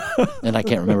 And I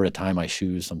can't remember to tie my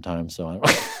shoes sometimes. So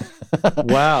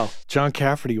Wow. John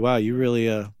Cafferty, wow, you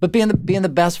really... But being the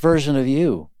best version of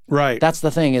you. Right. That's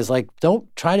the thing, is like,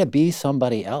 don't try to be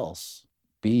somebody else.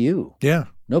 Be you. Yeah.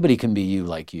 Nobody can be you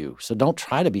like you. So don't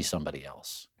try to be somebody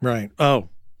else. Right. Oh,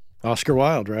 Oscar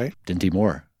Wilde, right? Dinty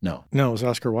Moore. No. No, it was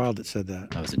Oscar Wilde that said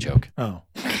that. That was a joke. Oh.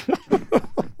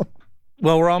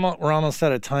 Well, we're almost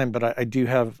out of time, but I do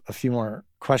have a few more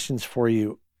questions for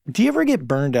you. Do you ever get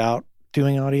burned out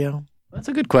doing audio? That's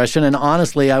a good question. And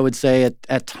honestly, I would say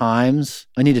at times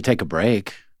I need to take a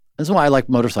break. That's why I like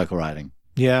motorcycle riding.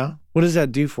 Yeah. What does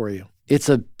that do for you? It's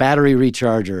a battery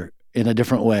recharger in a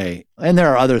different way. And there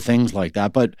are other things like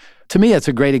that. But to me, it's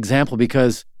a great example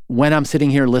because when I'm sitting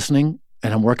here listening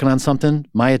and I'm working on something,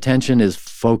 my attention is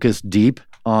focused deep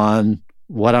on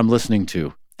what I'm listening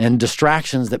to. And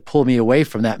distractions that pull me away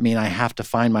from that mean I have to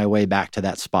find my way back to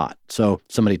that spot. So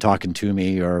somebody talking to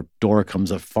me, or door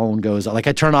comes, a phone goes, like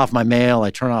I turn off my mail,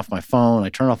 I turn off my phone, I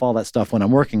turn off all that stuff when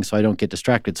I'm working so I don't get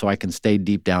distracted, so I can stay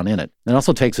deep down in it. It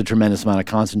also takes a tremendous amount of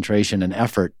concentration and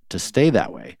effort to stay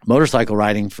that way. Motorcycle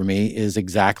riding for me is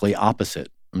exactly opposite.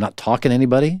 I'm not talking to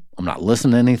anybody. I'm not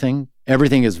listening to anything.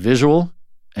 Everything is visual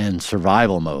and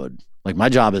survival mode. Like, my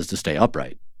job is to stay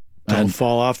upright. Don't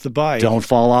fall off the bike. Don't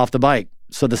fall off the bike.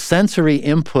 So the sensory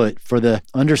input for the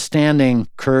understanding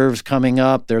curves coming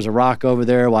up, there's a rock over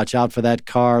there, watch out for that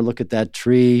car, look at that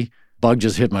tree, bug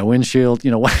just hit my windshield,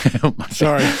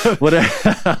 Sorry. whatever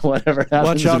happens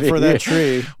watch out to be, for that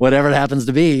tree. Whatever it happens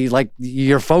to be, like,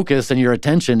 your focus and your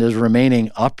attention is remaining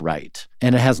upright.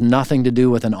 And it has nothing to do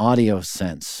with an audio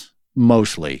sense.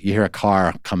 mostly. You hear a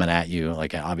car coming at you,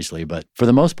 like obviously, but for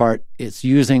the most part, it's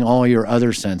using all your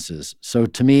other senses. So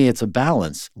to me, it's a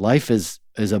balance. Life is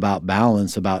about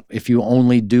balance, about if you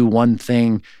only do one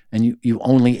thing and you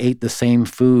only ate the same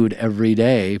food every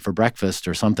day for breakfast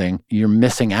or something, you're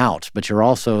missing out. But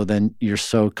you're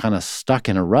so kind of stuck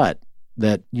in a rut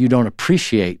that you don't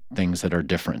appreciate things that are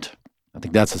different. I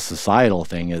think that's a societal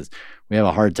thing. Is we have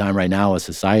a hard time right now as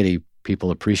society, people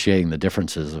appreciating the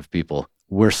differences of people.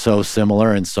 We're so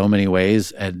similar in so many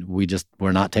ways, and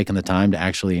we're not taking the time to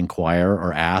actually inquire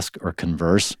or ask or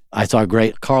converse. I saw a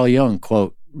great Carl Jung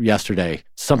quote yesterday,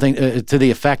 something to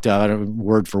the effect of,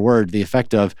 word for word, the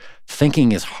effect of,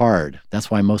 thinking is hard.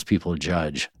 That's why most people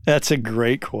judge. That's a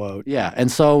great quote. Yeah, and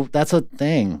so that's a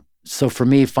thing. So for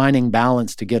me, finding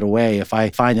balance to get away, if I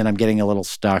find that I'm getting a little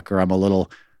stuck or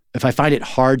if I find it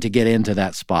hard to get into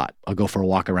that spot, I'll go for a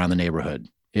walk around the neighborhood.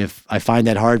 If I find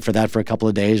that hard for a couple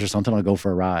of days or something, I'll go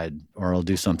for a ride or I'll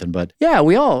do something. But yeah,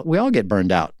 we all get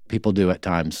burned out. People do at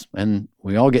times, and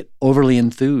we all get overly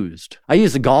enthused. I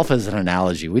use the golf as an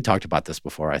analogy. We talked about this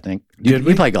before, I think. Did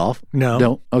we? You play golf?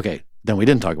 No. Okay. Then we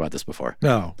didn't talk about this before.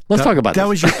 No. Let's talk about this. That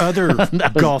was your other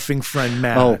golfing friend,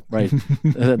 Matt. Oh, right.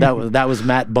 that was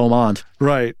Matt Beaumont.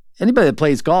 Right. Anybody that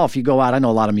plays golf, you go out. I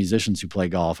know a lot of musicians who play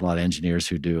golf, a lot of engineers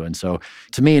who do. And so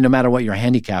to me, no matter what your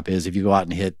handicap is, if you go out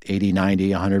and hit 80,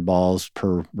 90, 100 balls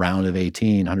per round of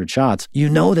 18, 100 shots, you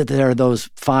know that there are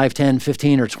those 5, 10,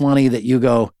 15, or 20 that you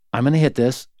go, I'm going to hit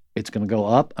this. It's going to go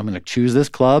up. I'm going to choose this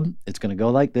club. It's going to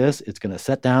go like this. It's going to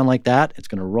set down like that. It's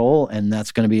going to roll. And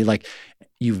that's going to be like,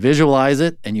 you visualize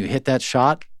it and you hit that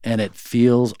shot and it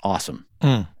feels awesome.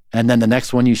 And then the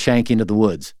next one you shank into the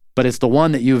woods. But it's the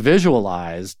one that you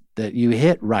visualized that you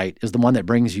hit right is the one that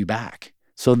brings you back.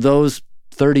 So those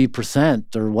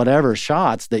 30% or whatever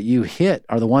shots that you hit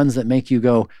are the ones that make you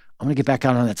go, I'm going to get back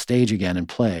out on that stage again and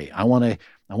play. I want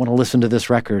to listen to this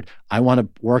record. I want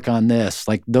to work on this.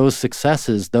 Like those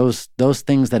successes, those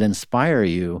things that inspire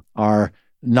you are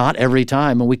not every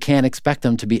time, and we can't expect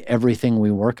them to be everything we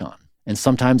work on. And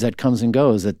sometimes that comes and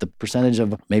goes, that the percentage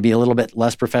of maybe a little bit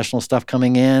less professional stuff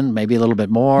coming in, maybe a little bit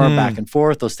more back and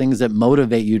forth, those things that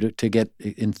motivate you to get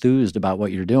enthused about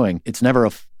what you're doing. It's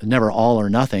never all or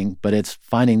nothing, but it's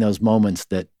finding those moments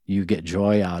that you get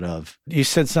joy out of. You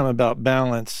said something about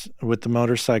balance with the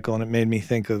motorcycle, and it made me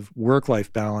think of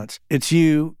work-life balance. It's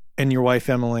you and your wife,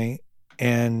 Emily,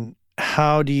 and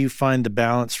how do you find the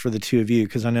balance for the two of you?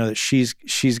 Because I know that she's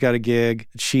got a gig,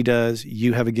 she does,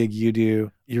 you have a gig, you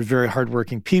do. You're very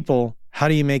hardworking people. How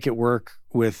do you make it work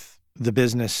with the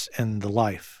business and the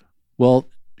life? Well,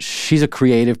 she's a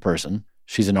creative person.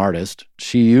 She's an artist.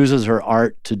 She uses her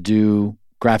art to do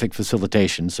graphic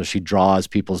facilitation, so she draws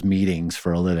people's meetings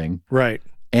for a living. Right.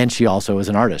 And she also is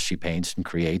an artist. She paints and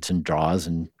creates and draws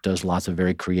and does lots of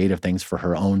very creative things for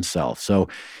her own self. So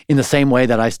in the same way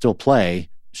that I still play,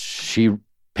 she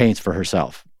paints for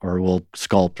herself or will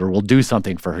sculpt or will do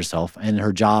something for herself. And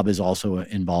her job is also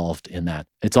involved in that.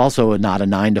 It's also not a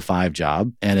 9-to-5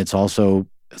 job. And it's also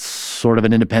sort of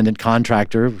an independent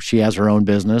contractor. She has her own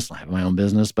business. I have my own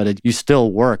business, but you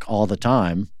still work all the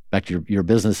time. Back to your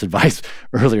business advice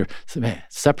earlier,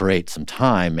 separate some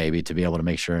time maybe to be able to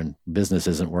make sure business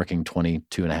isn't working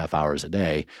 22 and a half hours a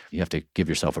day. You have to give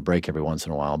yourself a break every once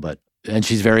in a while. And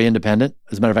she's very independent.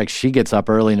 As a matter of fact, she gets up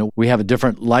early, and we have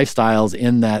different lifestyles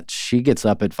in that she gets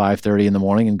up at 5:30 in the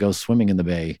morning and goes swimming in the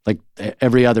bay. Like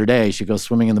every other day, she goes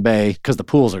swimming in the bay because the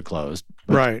pools are closed.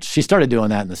 But right. She started doing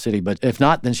that in the city, but if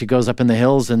not, then she goes up in the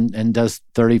hills and does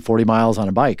 30, 40 miles on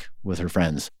a bike with her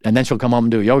friends. And then she'll come home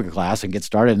and do a yoga class and get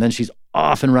started, and then she's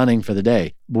off and running for the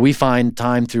day. But we find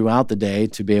time throughout the day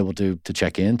to be able to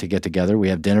check in, to get together. We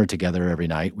have dinner together every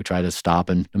night. We try to stop,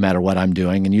 and no matter what I'm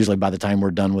doing, and usually by the time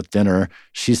we're done with dinner,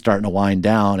 she's starting to wind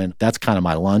down, and that's kind of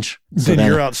my lunch. So then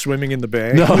you're out swimming in the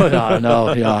bay?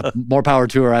 No. Yeah. More power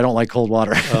to her. I don't like cold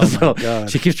water. Oh so my God.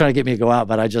 She keeps trying to get me to go out,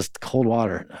 but cold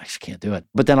water, I just can't do it.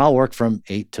 But then I'll work from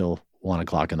 8 till 1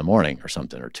 o'clock in the morning or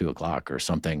something, or 2 o'clock or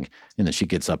something. And then she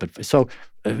gets up so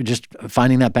just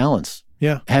finding that balance.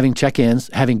 Yeah. Having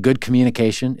check-ins, having good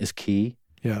communication is key.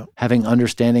 Yeah. Having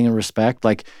understanding and respect.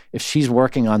 Like if she's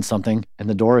working on something and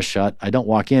the door is shut, I don't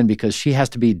walk in because she has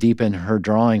to be deep in her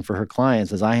drawing for her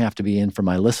clients as I have to be in for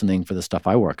my listening for the stuff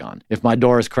I work on. If my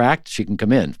door is cracked, she can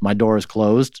come in. If my door is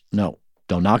closed, no.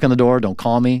 Don't knock on the door. Don't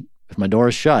call me. If my door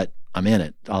is shut, I'm in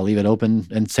it. I'll leave it open,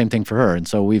 and same thing for her. And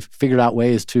so we've figured out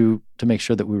ways to make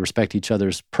sure that we respect each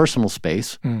other's personal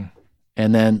space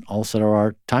and then also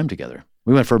our time together.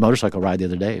 We went for a motorcycle ride the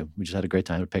other day. We just had a great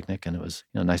time at a picnic, and it was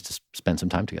nice to spend some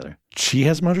time together. She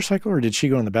has a motorcycle, or did she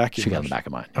go in the back of your She got in the back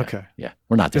of mine. Yeah. Okay. Yeah.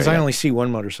 We're not there Because yet. I only see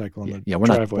one motorcycle in the we're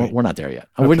driveway. We're not there yet.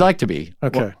 Okay. We'd like to be.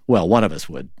 Okay. Well, one of us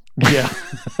would. Yeah.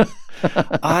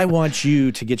 I want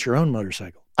you to get your own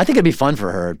motorcycle. I think it'd be fun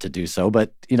for her to do so,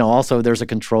 but also there's a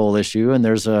control issue, and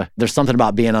there's something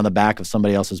about being on the back of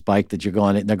somebody else's bike that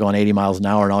they're going 80 miles an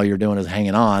hour, and all you're doing is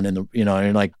hanging on, and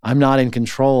you're like, I'm not in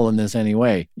control in this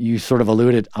anyway. You sort of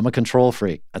alluded, I'm a control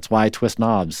freak. That's why I twist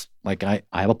knobs. Like I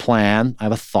have a plan, I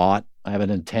have a thought, I have an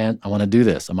intent. I want to do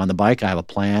this. I'm on the bike. I have a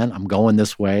plan. I'm going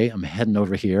this way. I'm heading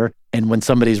over here. And when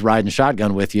somebody's riding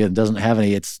shotgun with you and doesn't have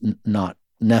any, it's not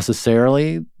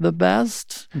necessarily the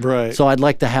best. Right. So I'd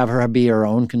like to have her be her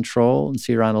own control and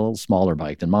see her on a little smaller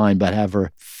bike than mine, but have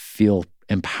her feel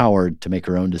empowered to make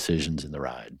her own decisions in the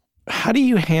ride. How do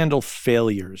you handle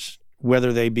failures,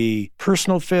 whether they be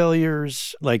personal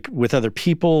failures, like with other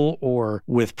people or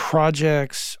with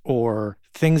projects or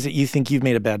things that you think you've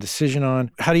made a bad decision on?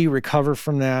 How do you recover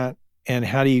from that? And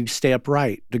how do you stay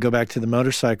upright, to go back to the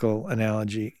motorcycle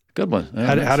analogy? Good one.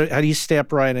 How do you stay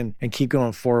upright and keep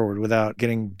going forward without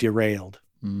getting derailed?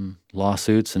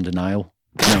 Lawsuits and denial?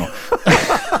 No.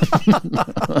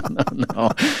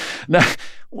 No.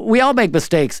 We all make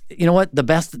mistakes. You know what? The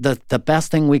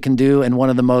best thing we can do, and one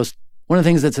of the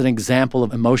things that's an example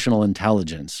of emotional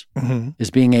intelligence is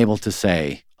being able to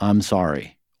say, I'm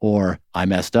sorry, or I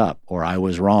messed up, or I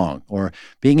was wrong, or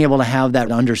being able to have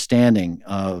that understanding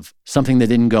of something that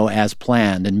didn't go as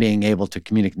planned and being able to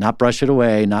communicate, not brush it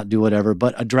away, not do whatever,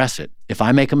 but address it. If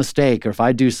I make a mistake, or if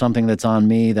I do something that's on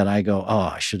me that I go,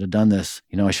 I should have done this,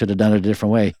 I should have done it a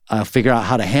different way, I'll figure out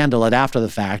how to handle it after the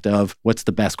fact of what's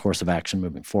the best course of action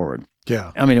moving forward.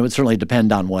 Yeah. I mean, it would certainly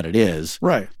depend on what it is.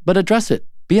 Right. But address it.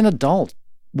 Be an adult.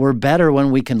 We're better when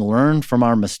we can learn from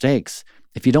our mistakes.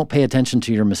 If you don't pay attention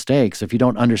to your mistakes, if you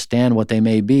don't understand what they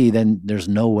may be, then there's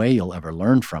no way you'll ever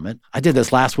learn from it. I did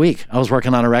this last week. I was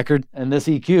working on a record, and this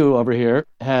EQ over here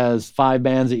has 5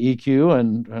 bands of EQ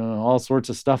and all sorts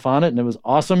of stuff on it, and it was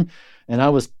awesome. And I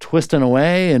was twisting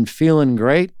away and feeling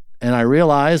great, and I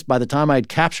realized by the time I'd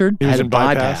captured, I had a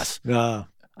bypass. And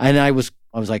I was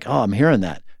like, I'm hearing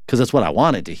that, because that's what I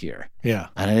wanted to hear. Yeah.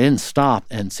 And I didn't stop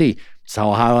and see.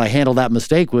 So how I handled that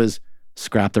mistake was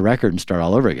scrap the record and start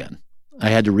all over again. I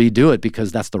had to redo it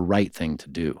because that's the right thing to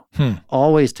do.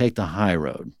 Always take the high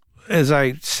road. As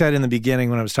I said in the beginning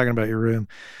when I was talking about your room,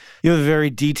 you have a very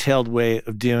detailed way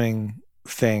of doing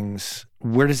things.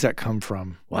 Where does that come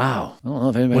from? Wow. I don't know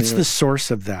if anybody... What's the source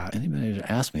of that? Anybody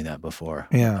asked me that before.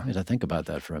 Yeah. I had to think about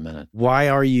that for a minute. Why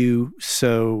are you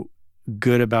so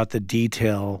good about the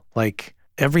detail? Like,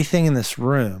 everything in this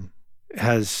room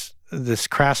has this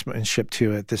craftsmanship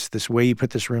to it, this way you put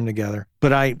this room together.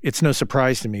 But it's no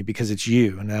surprise to me because it's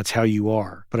you and that's how you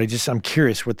are. But I'm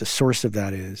curious what the source of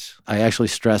that is. I actually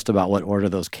stressed about what order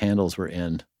those candles were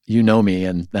in. You know me,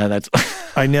 and that's...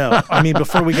 I know. I mean,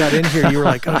 before we got in here, you were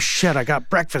like, oh shit, I got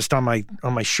breakfast on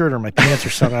my shirt or my pants or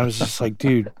something. I was just like,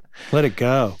 dude, let it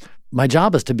go. My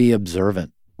job is to be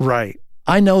observant. Right.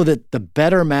 I know that the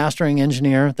better mastering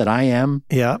engineer that I am,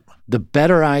 the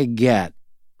better I get,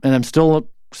 and I'm still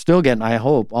getting, I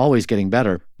hope, always getting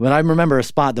better. But I remember a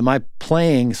spot that my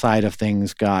playing side of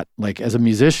things got, like as a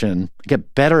musician,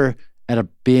 get better at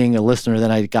being a listener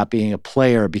than I got being a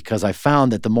player, because I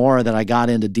found that the more that I got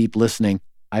into deep listening,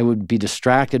 I would be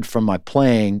distracted from my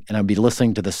playing and I'd be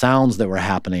listening to the sounds that were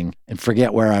happening and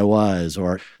forget where I was.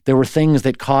 Or there were things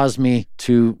that caused me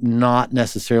to not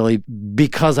necessarily,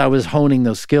 because I was honing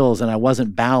those skills and I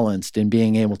wasn't balanced in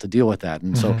being able to deal with that.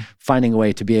 And so finding a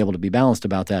way to be able to be balanced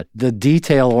about that. The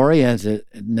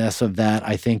detail-orientedness of that,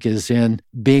 I think, is in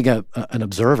being an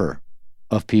observer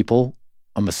of people.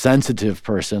 I'm a sensitive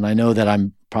person. I know that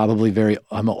I'm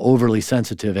overly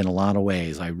sensitive in a lot of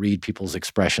ways. I read people's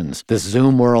expressions. This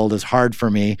Zoom world is hard for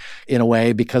me in a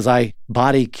way because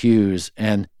body cues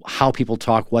and how people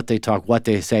talk, what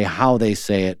they say, how they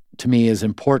say it, to me is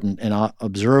important and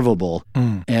observable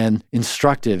and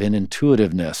instructive in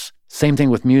intuitiveness. Same thing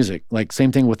with music,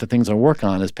 same thing with the things I work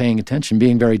on is paying attention,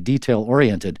 being very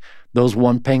detail-oriented.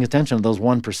 Paying attention to those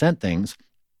 1% things.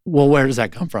 Well, where does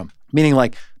that come from? Meaning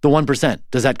the 1%,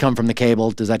 does that come from the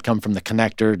cable? Does that come from the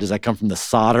connector? Does that come from the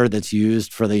solder that's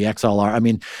used for the XLR? I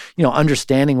mean,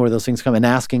 understanding where those things come and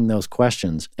asking those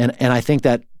questions. And I think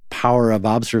that power of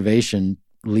observation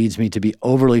leads me to be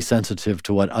overly sensitive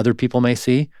to what other people may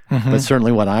see, but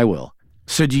certainly what I will.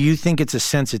 So do you think it's a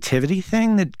sensitivity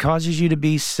thing that causes you to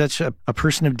be such a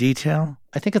person of detail?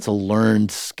 I think it's a learned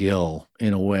skill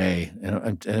in a way,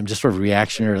 and I'm just sort of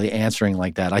reactionarily answering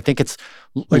like that. I think it's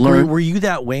learned. Were you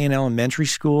that way in elementary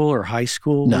school or high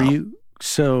school? No. Were you?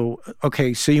 So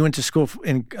you went to school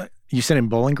you said in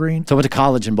Bowling Green? So I went to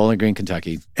college in Bowling Green,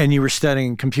 Kentucky. And you were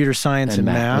studying computer science and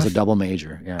math? It was a double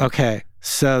major, yeah. Okay.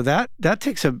 So that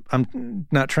takes I'm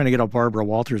not trying to get all Barbara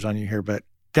Walters on you here, but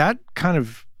that kind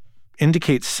of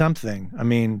indicates something. I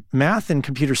mean, math and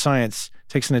computer science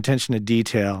takes an attention to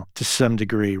detail to some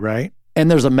degree, right? And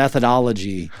there's a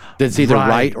methodology that's either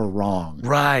right or wrong.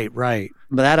 Right.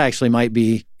 But that actually might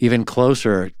be even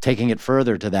closer, taking it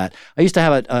further to that. I used to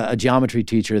have a geometry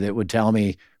teacher that would tell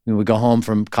me, we would go home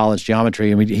from college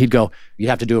geometry, and he'd go, you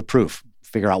have to do a proof,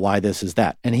 figure out why this is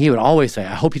that. And he would always say,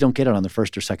 I hope you don't get it on the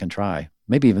first or second try,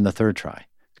 maybe even the third try.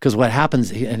 Because what happens,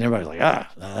 and everybody's like,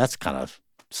 that's kind of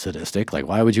sadistic. Like,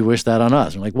 why would you wish that on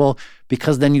us? I'm like, well,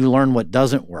 because then you learn what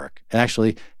doesn't work. It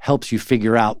actually helps you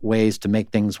figure out ways to make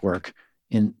things work.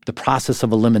 In the process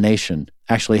of elimination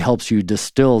actually helps you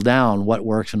distill down what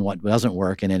works and what doesn't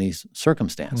work in any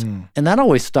circumstance. And that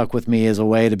always stuck with me as a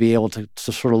way to be able to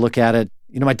sort of look at it.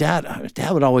 You know, my dad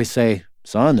would always say,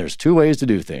 son, there's two ways to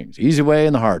do things, easy way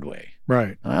and the hard way.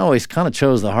 Right. I always kind of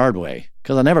chose the hard way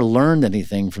because I never learned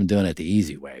anything from doing it the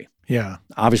easy way. Yeah.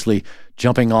 Obviously,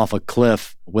 jumping off a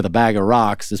cliff with a bag of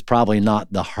rocks is probably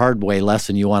not the hard way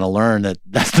lesson you want to learn.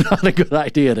 That's not a good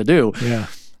idea to do. Yeah.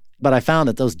 But I found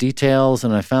that those details,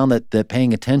 and I found that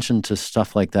paying attention to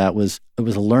stuff like that was a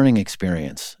learning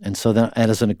experience. And so then,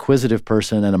 as an inquisitive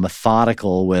person and a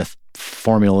methodical with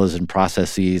formulas and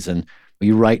processes, and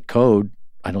you write code,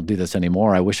 I don't do this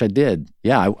anymore. I wish I did.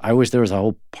 Yeah, I wish there was a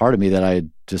whole part of me that I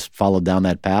had just followed down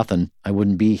that path, and I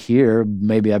wouldn't be here.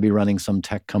 Maybe I'd be running some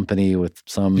tech company with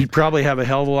some... You'd probably have a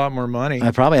hell of a lot more money.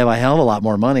 I'd probably have a hell of a lot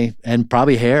more money and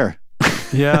probably hair.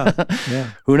 Yeah.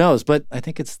 Who knows? But I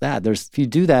think it's that. If you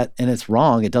do that and it's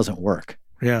wrong, it doesn't work.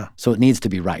 Yeah. So it needs to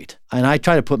be right. And I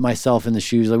try to put myself in the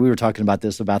shoes. Like we were talking about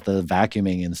this, about the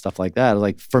vacuuming and stuff like that.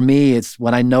 Like for me, it's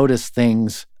when I notice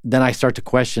things, then I start to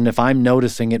question, if I'm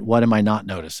noticing it, what am I not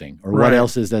noticing? Or what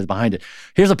else is there behind it?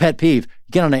 Here's a pet peeve.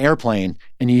 You get on an airplane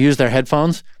and you use their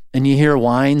headphones and you hear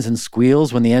whines and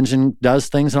squeals when the engine does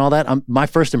things and all that. My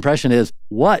first impression is,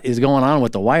 what is going on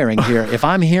with the wiring here? If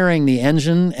I'm hearing the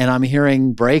engine and I'm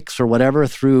hearing brakes or whatever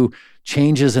through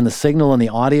changes in the signal and the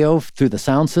audio through the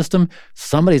sound system,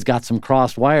 somebody's got some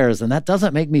crossed wires, and that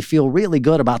doesn't make me feel really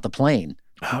good about the plane.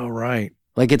 Oh, right.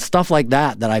 Like it's stuff like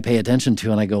that I pay attention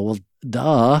to, and I go, well,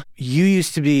 duh. You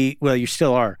used to be, well, you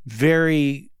still are,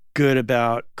 very good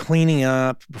about cleaning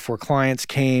up before clients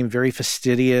came, very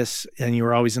fastidious, and you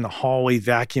were always in the hallway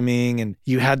vacuuming, and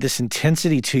you had this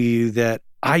intensity to you that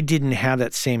I didn't have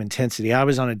that same intensity. I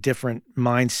was on a different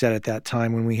mindset at that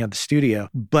time when we had the studio,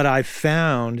 but I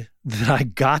found that I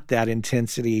got that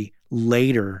intensity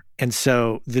later. And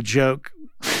so the joke,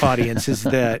 audience, is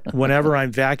that whenever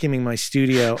I'm vacuuming my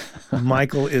studio,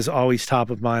 Michael is always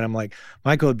top of mind. I'm like,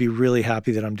 Michael would be really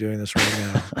happy that I'm doing this right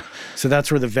now. So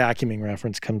that's where the vacuuming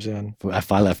reference comes in.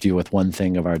 If I left you with one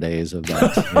thing of our days of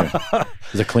that,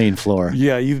 it's a clean floor.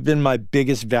 Yeah, you've been my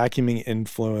biggest vacuuming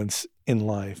influence in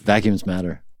life. Vacuums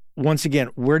matter. Once again,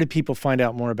 where do people find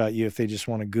out more about you if they just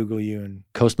want to Google you? And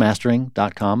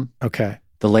Coastmastering.com. Okay.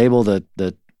 The label,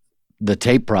 the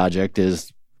tape project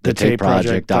is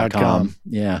thetapproject.com.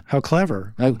 Yeah. How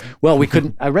clever. We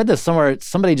couldn't, I read this somewhere,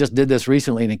 somebody just did this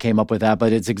recently and it came up with that,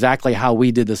 but it's exactly how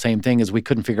we did the same thing, is we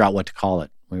couldn't figure out what to call it.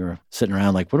 We were sitting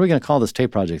around like, what are we going to call this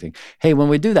tape project thing? Hey, when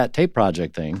we do that tape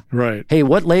project thing, right? Hey,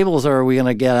 what labels are we going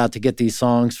to get out to get these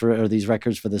songs or these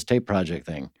records for this tape project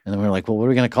thing? And then we were like, well, what are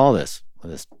we going to call this?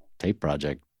 Well, this tape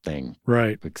project thing.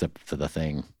 Right. Except for the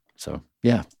thing. So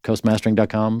yeah,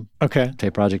 coastmastering.com. Okay.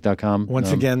 Tapeproject.com.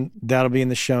 Once again, that'll be in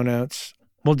the show notes.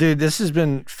 Well, dude, this has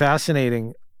been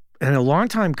fascinating and a long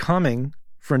time coming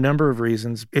for a number of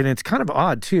reasons. And it's kind of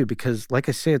odd too, because like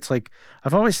I say, it's like,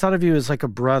 I've always thought of you as like a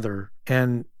brother,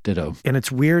 and ditto. And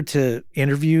it's weird to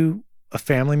interview a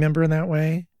family member in that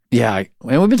way. Yeah.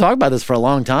 And we've been talking about this for a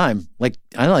long time. Like,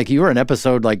 I know, like you were in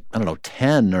episode,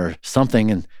 10 or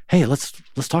something. And hey, let's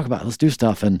talk about it. Let's do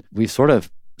stuff. And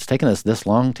it's taken us this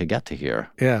long to get to here.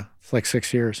 Yeah. It's like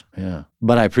 6 years. Yeah.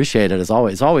 But I appreciate it. It's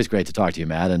always great to talk to you,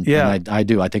 Matt. And, yeah. And I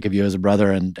do. I think of you as a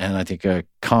brother and I think a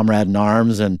comrade in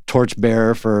arms and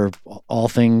torchbearer for all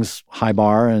things high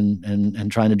bar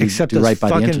and trying to do right by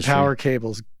the industry. Except power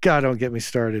cables. God, don't get me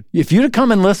started. If you'd have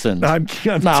come and listened. I'm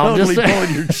totally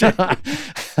pulling your chain.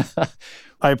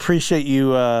 I appreciate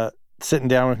you sitting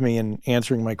down with me and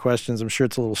answering my questions. I'm sure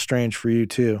it's a little strange for you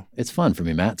too. It's fun for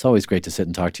me, Matt. It's always great to sit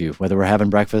and talk to you, whether we're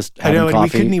having breakfast, having coffee. And we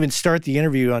couldn't even start the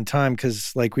interview on time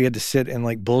because we had to sit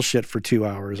and bullshit for 2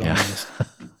 hours almost.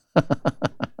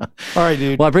 All right,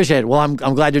 dude. Well, I appreciate it. Well, I'm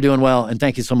glad you're doing well, and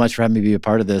thank you so much for having me be a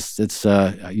part of this. It's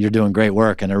you're doing great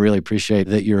work, and I really appreciate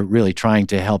that you're really trying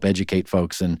to help educate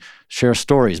folks and share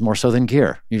stories more so than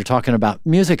gear. You're talking about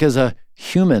music as a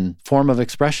human form of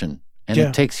expression, and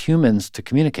it takes humans to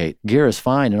communicate. Gear is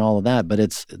fine and all of that, but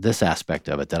it's this aspect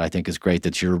of it that I think is great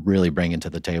that you're really bringing to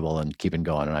the table and keeping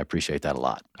going, and I appreciate that a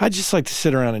lot. I just like to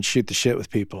sit around and shoot the shit with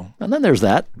people. And then there's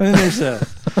that. And then there's that.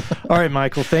 All right,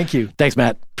 Michael, thank you. Thanks,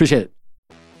 Matt. Appreciate it.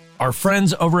 Our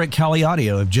friends over at Cali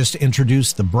Audio have just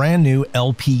introduced the brand new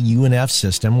LP UNF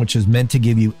system, which is meant to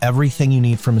give you everything you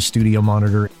need from a studio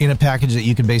monitor in a package that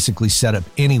you can basically set up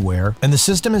anywhere. And the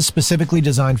system is specifically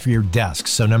designed for your desk.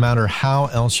 So no matter how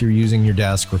else you're using your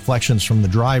desk, reflections from the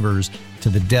drivers to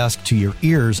the desk to your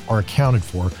ears are accounted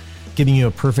for, giving you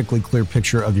a perfectly clear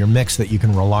picture of your mix that you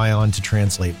can rely on to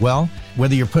translate well.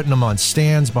 Whether you're putting them on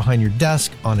stands behind your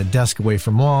desk, on a desk away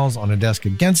from walls, on a desk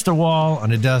against a wall,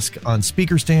 on a desk on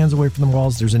speaker stands away from the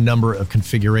walls, there's a number of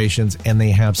configurations, and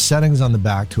they have settings on the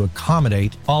back to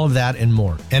accommodate all of that and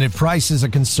more. And if price is a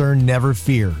concern, never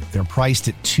fear. They're priced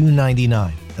at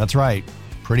 $299. That's right,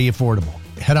 pretty affordable.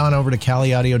 Head on over to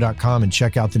caliaudio.com and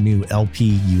check out the new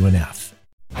LP UNF.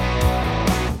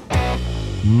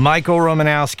 Michael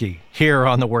Romanowski here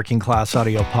on the Working Class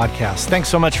Audio Podcast. Thanks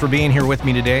so much for being here with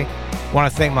me today. I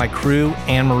want to thank my crew,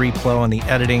 Anne-Marie Plo on the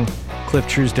editing, Cliff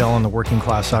Truesdell on the Working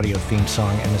Class Audio theme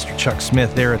song, and Mr. Chuck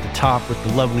Smith there at the top with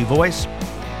the lovely voice.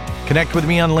 Connect with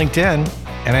me on LinkedIn,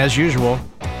 and as usual,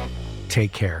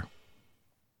 take care.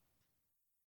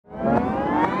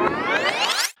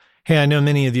 Hey, I know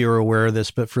many of you are aware of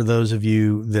this, but for those of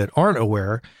you that aren't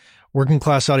aware, Working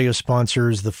Class Audio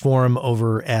sponsors the forum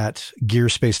over at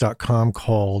gearspace.com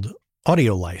called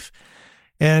Audio Life.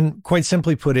 And quite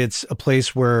simply put, it's a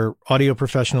place where audio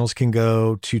professionals can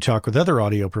go to talk with other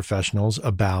audio professionals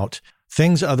about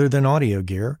things other than audio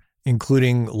gear,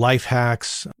 including life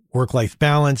hacks, work-life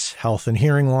balance, health and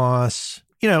hearing loss.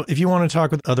 You know, if you want to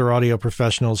talk with other audio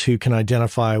professionals who can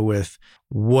identify with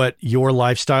what your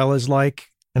lifestyle is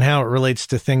like and how it relates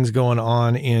to things going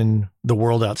on in the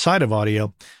world outside of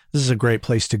audio, this is a great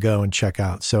place to go and check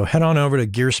out. So head on over to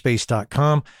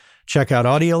gearspace.com, check out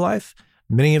Audio Life,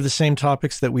 many of the same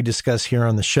topics that we discuss here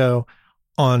on the show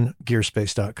on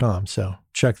gearspace.com. So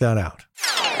check that out.